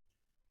image.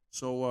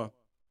 So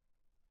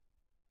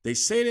they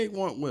say they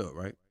want Will,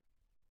 right?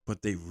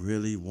 But they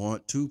really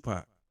want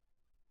Tupac.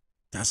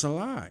 That's a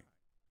lie.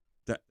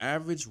 The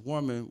average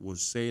woman will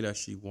say that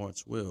she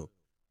wants Will,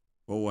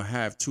 but will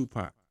have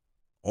Tupac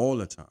all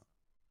the time.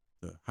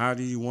 How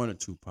do you want a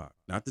Tupac?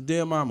 Not the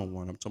Dear Mama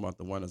one. I'm talking about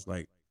the one that's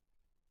like,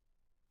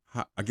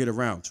 I get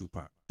around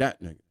Tupac.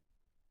 That nigga.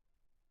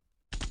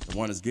 The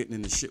one that's getting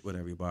in the shit with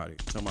everybody.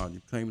 I'm talking about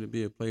you claim to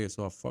be a player,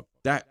 so I fuck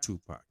that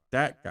Tupac.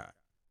 That guy.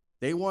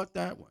 They want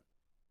that one.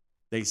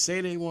 They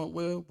say they want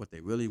Will, but they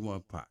really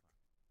want Pac.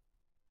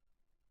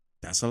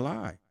 That's a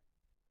lie.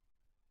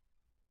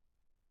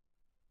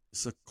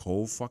 It's a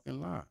cold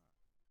fucking lie.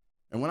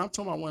 And when I'm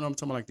talking about women, I'm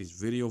talking about like these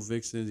video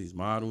vixens, these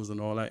models and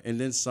all that. And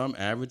then some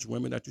average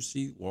women that you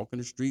see walking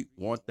the street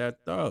want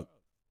that thug.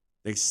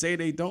 They say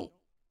they don't,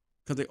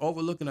 because they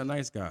overlooking the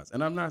nice guys.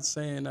 And I'm not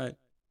saying that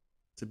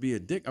to be a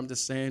dick. I'm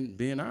just saying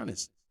being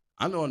honest.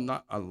 I know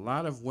a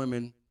lot of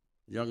women,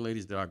 young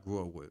ladies that I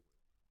grew up with,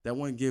 that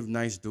wouldn't give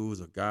nice dudes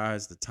or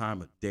guys the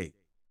time of day,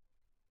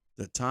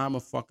 the time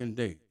of fucking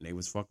day. And they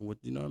was fucking with,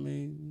 you know what I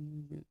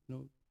mean?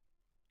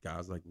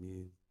 Guys like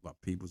me, my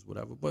peoples,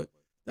 whatever. But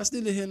that's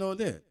neither here nor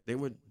there. They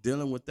were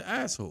dealing with the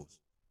assholes.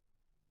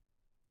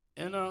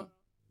 And now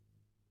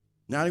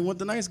they want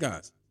the nice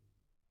guys.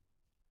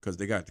 Because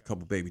they got a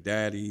couple baby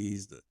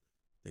daddies,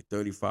 they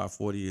 35,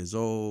 40 years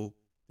old.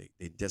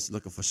 They just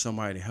looking for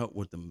somebody to help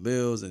with the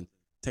bills and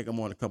take them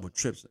on a couple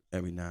trips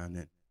every now and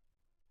then.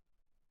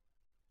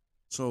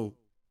 So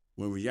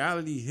when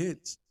reality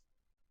hits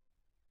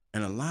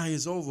and a lie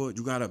is over,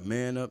 you gotta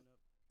man up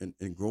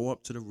and grow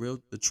up to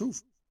the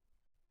truth.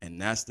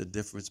 And that's the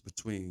difference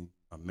between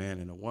a man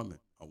and a woman.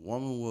 A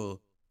woman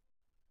will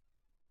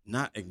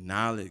not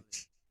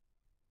acknowledge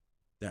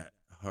that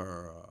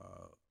her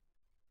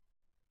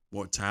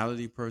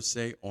mortality per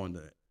se on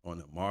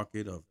the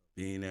market of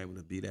being able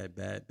to be that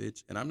bad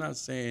bitch. And I'm not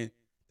saying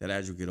that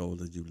as you get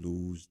older you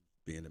lose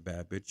being a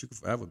bad bitch. You can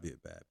forever be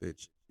a bad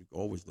bitch. You can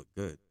always look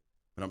good.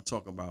 But I'm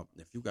talking about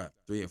if you got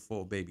 3 or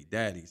 4 baby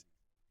daddies,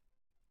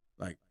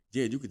 like,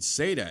 yeah, you could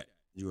say that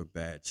you're a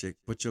bad chick,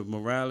 but your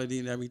morality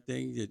and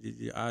everything,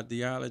 your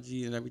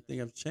ideology and everything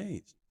have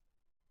changed.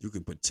 You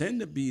can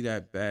pretend to be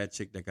that bad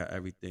chick that got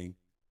everything,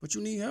 but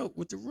you need help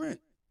with the rent.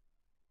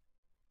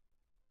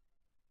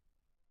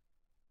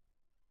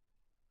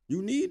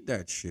 You need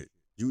that shit.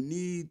 You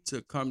need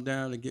to come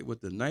down and get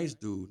with the nice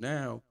dude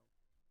now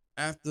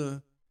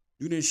after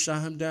you didn't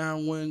shot him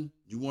down when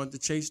you wanted to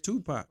chase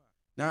Tupac.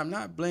 Now, I'm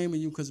not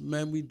blaming you because,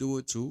 men, we do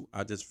it too.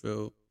 I just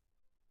feel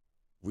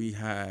we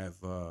have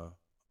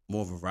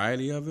more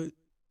variety of it.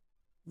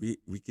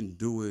 We can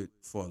do it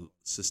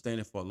sustain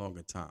it for a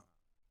longer time.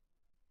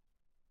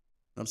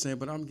 I'm saying,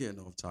 but I'm getting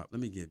off topic.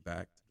 Let me get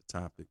back to the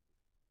topic.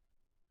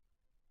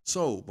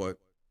 So, but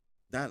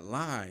that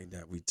lie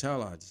that we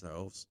tell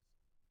ourselves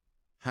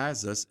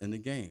has us in the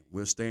game.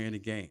 We'll stay in the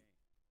game.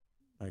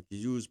 Like you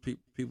use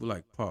people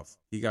like Puff.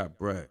 He got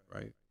bread,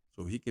 right?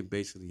 So he can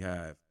basically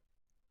have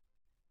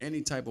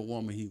any type of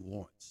woman he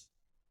wants,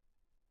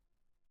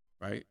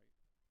 right?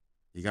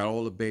 He got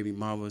all the baby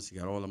mamas. He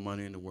got all the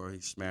money in the world.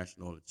 He's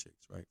smashing all the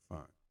chicks, right?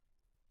 Fine.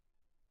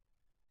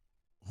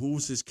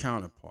 Who's his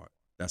counterpart?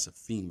 That's a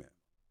female.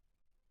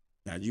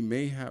 Now, you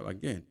may have,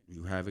 again,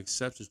 you have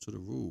exceptions to the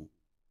rule,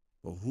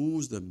 but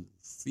who's the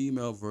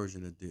female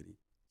version of Diddy?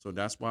 So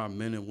that's why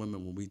men and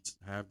women, when we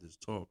have this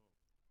talk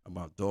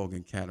about dog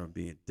and cat are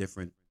being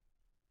different,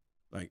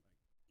 like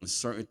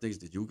certain things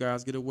that you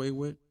guys get away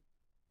with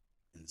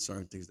and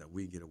certain things that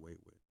we get away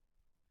with.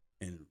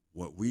 And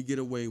what we get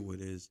away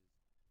with is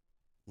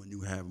when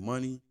you have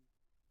money,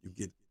 you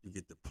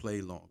get to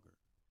play longer.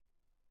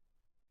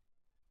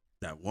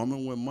 That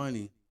woman with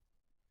money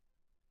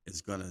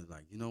is gonna,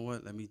 like, you know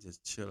what? Let me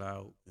just chill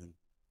out and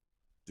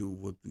do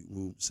what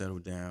we settle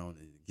down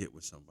and get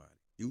with somebody.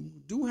 You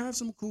do have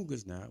some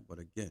cougars now, but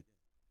again,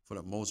 for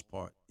the most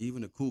part,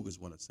 even the cougars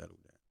want to settle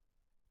down.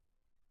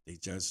 They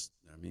just,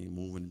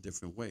 move in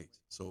different ways.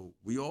 So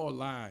we all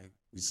lie.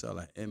 We sell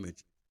an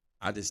image.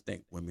 I just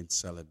think women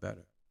sell it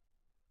better.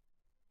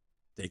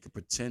 They can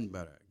pretend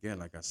better. Again,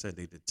 like I said,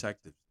 they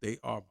detectives. They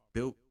are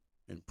built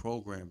and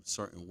programmed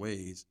certain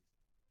ways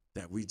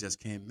that we just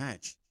can't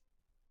match.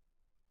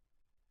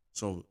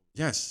 So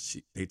yes,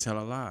 they tell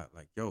a lie.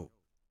 Like, yo,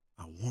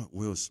 I want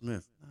Will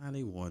Smith. Nah,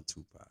 they want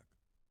Tupac.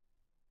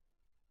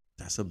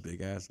 That's a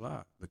big ass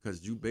lie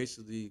because you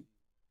basically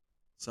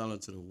selling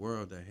to the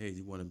world that, hey,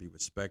 you want to be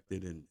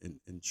respected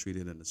and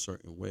treated in a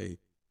certain way.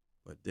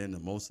 But then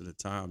most of the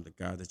time, the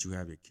guy that you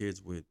have your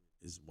kids with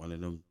is one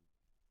of them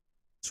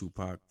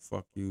Tupac,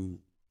 fuck you.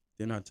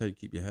 Then I tell you,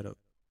 keep your head up.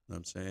 You know what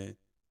I'm saying?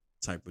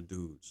 Type of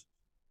dudes.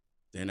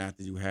 Then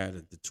after you had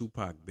the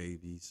Tupac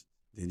babies,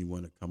 then you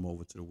want to come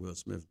over to the Will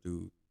Smith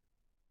dude.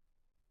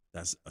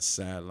 That's a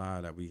sad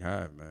lie that we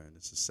have, man.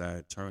 It's a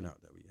sad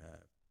turnout that we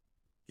have.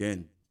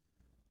 Again,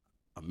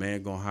 a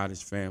man gonna hide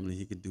his family.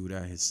 He can do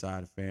that. His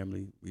side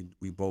family,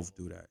 we both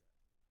do that.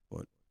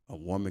 But a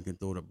woman can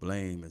throw the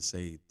blame and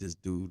say this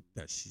dude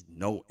that she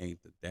know ain't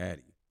the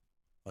daddy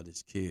of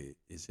this kid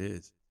is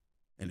his.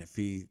 And if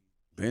he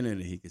been in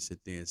it, he can sit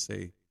there and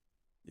say,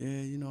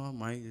 yeah, I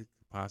might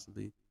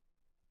possibly.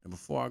 And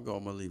before I go,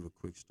 I'm gonna leave a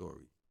quick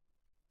story.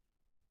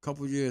 A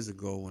couple years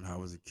ago, when I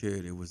was a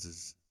kid, it was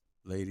this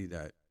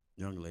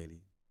young lady.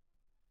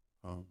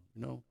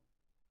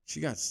 She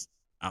got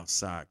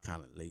outside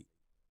kind of late,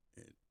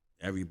 and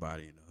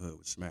everybody in the hood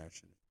was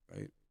smashing it,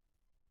 right?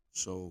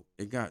 So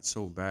it got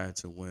so bad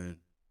to when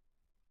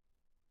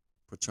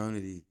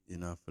paternity,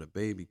 for the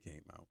baby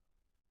came out.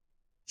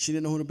 She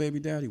didn't know who the baby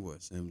daddy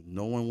was, and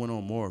no one went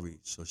on Maury,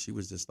 so she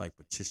was just like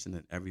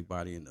petitioning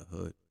everybody in the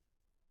hood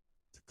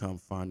to come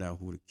find out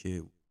who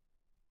the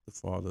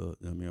father,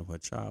 of her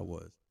child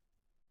was.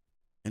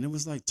 And it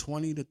was like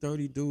 20 to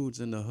 30 dudes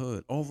in the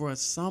hood over a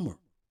summer.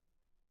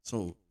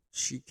 So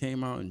she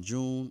came out in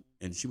June,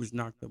 and she was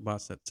knocked up by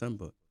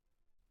September.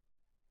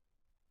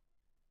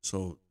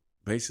 So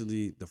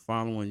basically the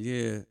following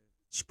year,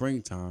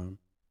 springtime,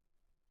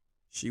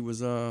 she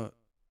was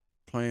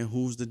playing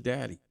Who's the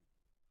Daddy.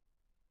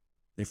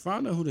 They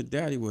found out who the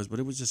daddy was, but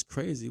it was just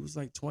crazy. It was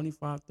like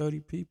 25, 30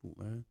 people,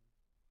 man.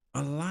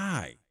 A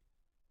lie.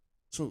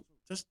 So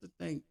just to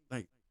think,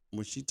 like,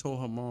 when she told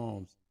her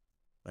moms,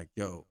 like,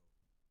 yo,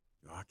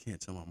 I can't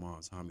tell my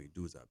moms how many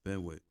dudes I've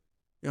been with.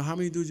 Yo, how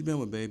many dudes you been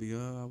with, baby?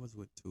 I was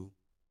with 2.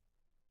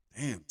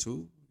 Damn,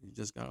 2? You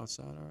just got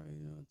outside, all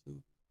right, 2.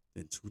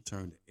 Then 2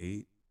 turned to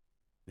 8.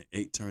 Then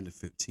 8 turned to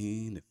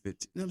 15. Then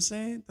 15. You know what I'm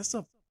saying? That's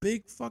a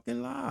big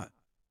fucking lie.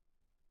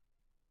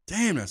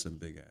 Damn, that's a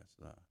big ass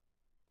lie.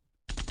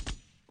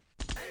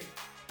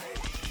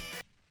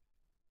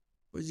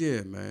 But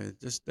yeah, man,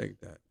 just think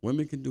that.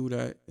 Women can do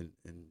that and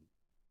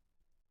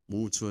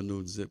move to a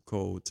new zip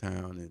code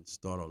town and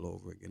start all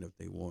over again if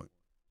they want.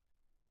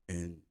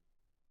 And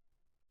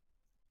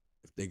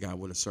if they got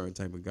with a certain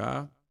type of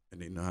guy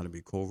and they know how to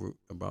be covert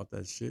about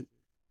that shit,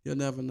 you'll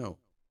never know.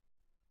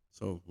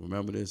 So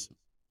remember this,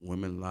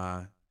 women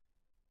lie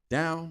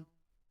down,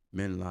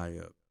 men lie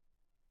up.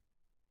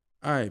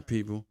 All right,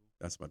 people,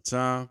 that's my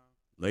time.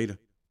 Later.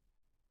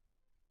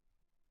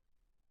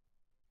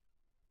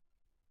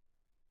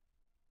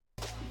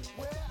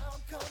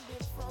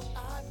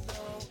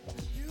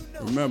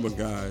 Remember,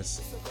 guys,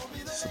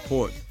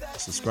 support,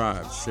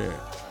 subscribe, share.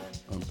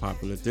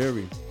 Unpopular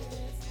Theory.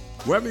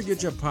 Wherever you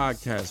get your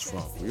podcast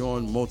from, we're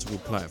on multiple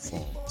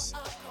platforms.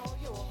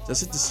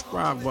 Just hit the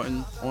subscribe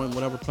button on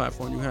whatever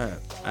platform you have.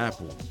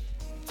 Apple,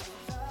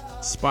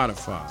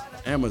 Spotify,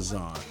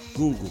 Amazon,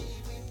 Google.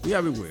 We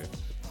everywhere.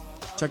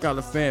 Check out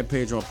the fan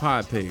page on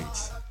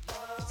Podpage.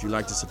 If you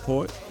like to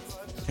support,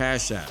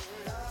 Cash App,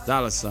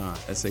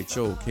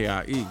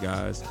 $SHOKIE,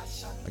 guys.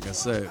 Like I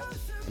said,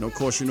 it don't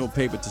cost you no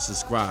paper to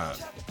subscribe.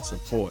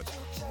 Support.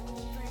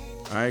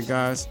 All right,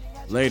 guys.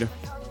 Later.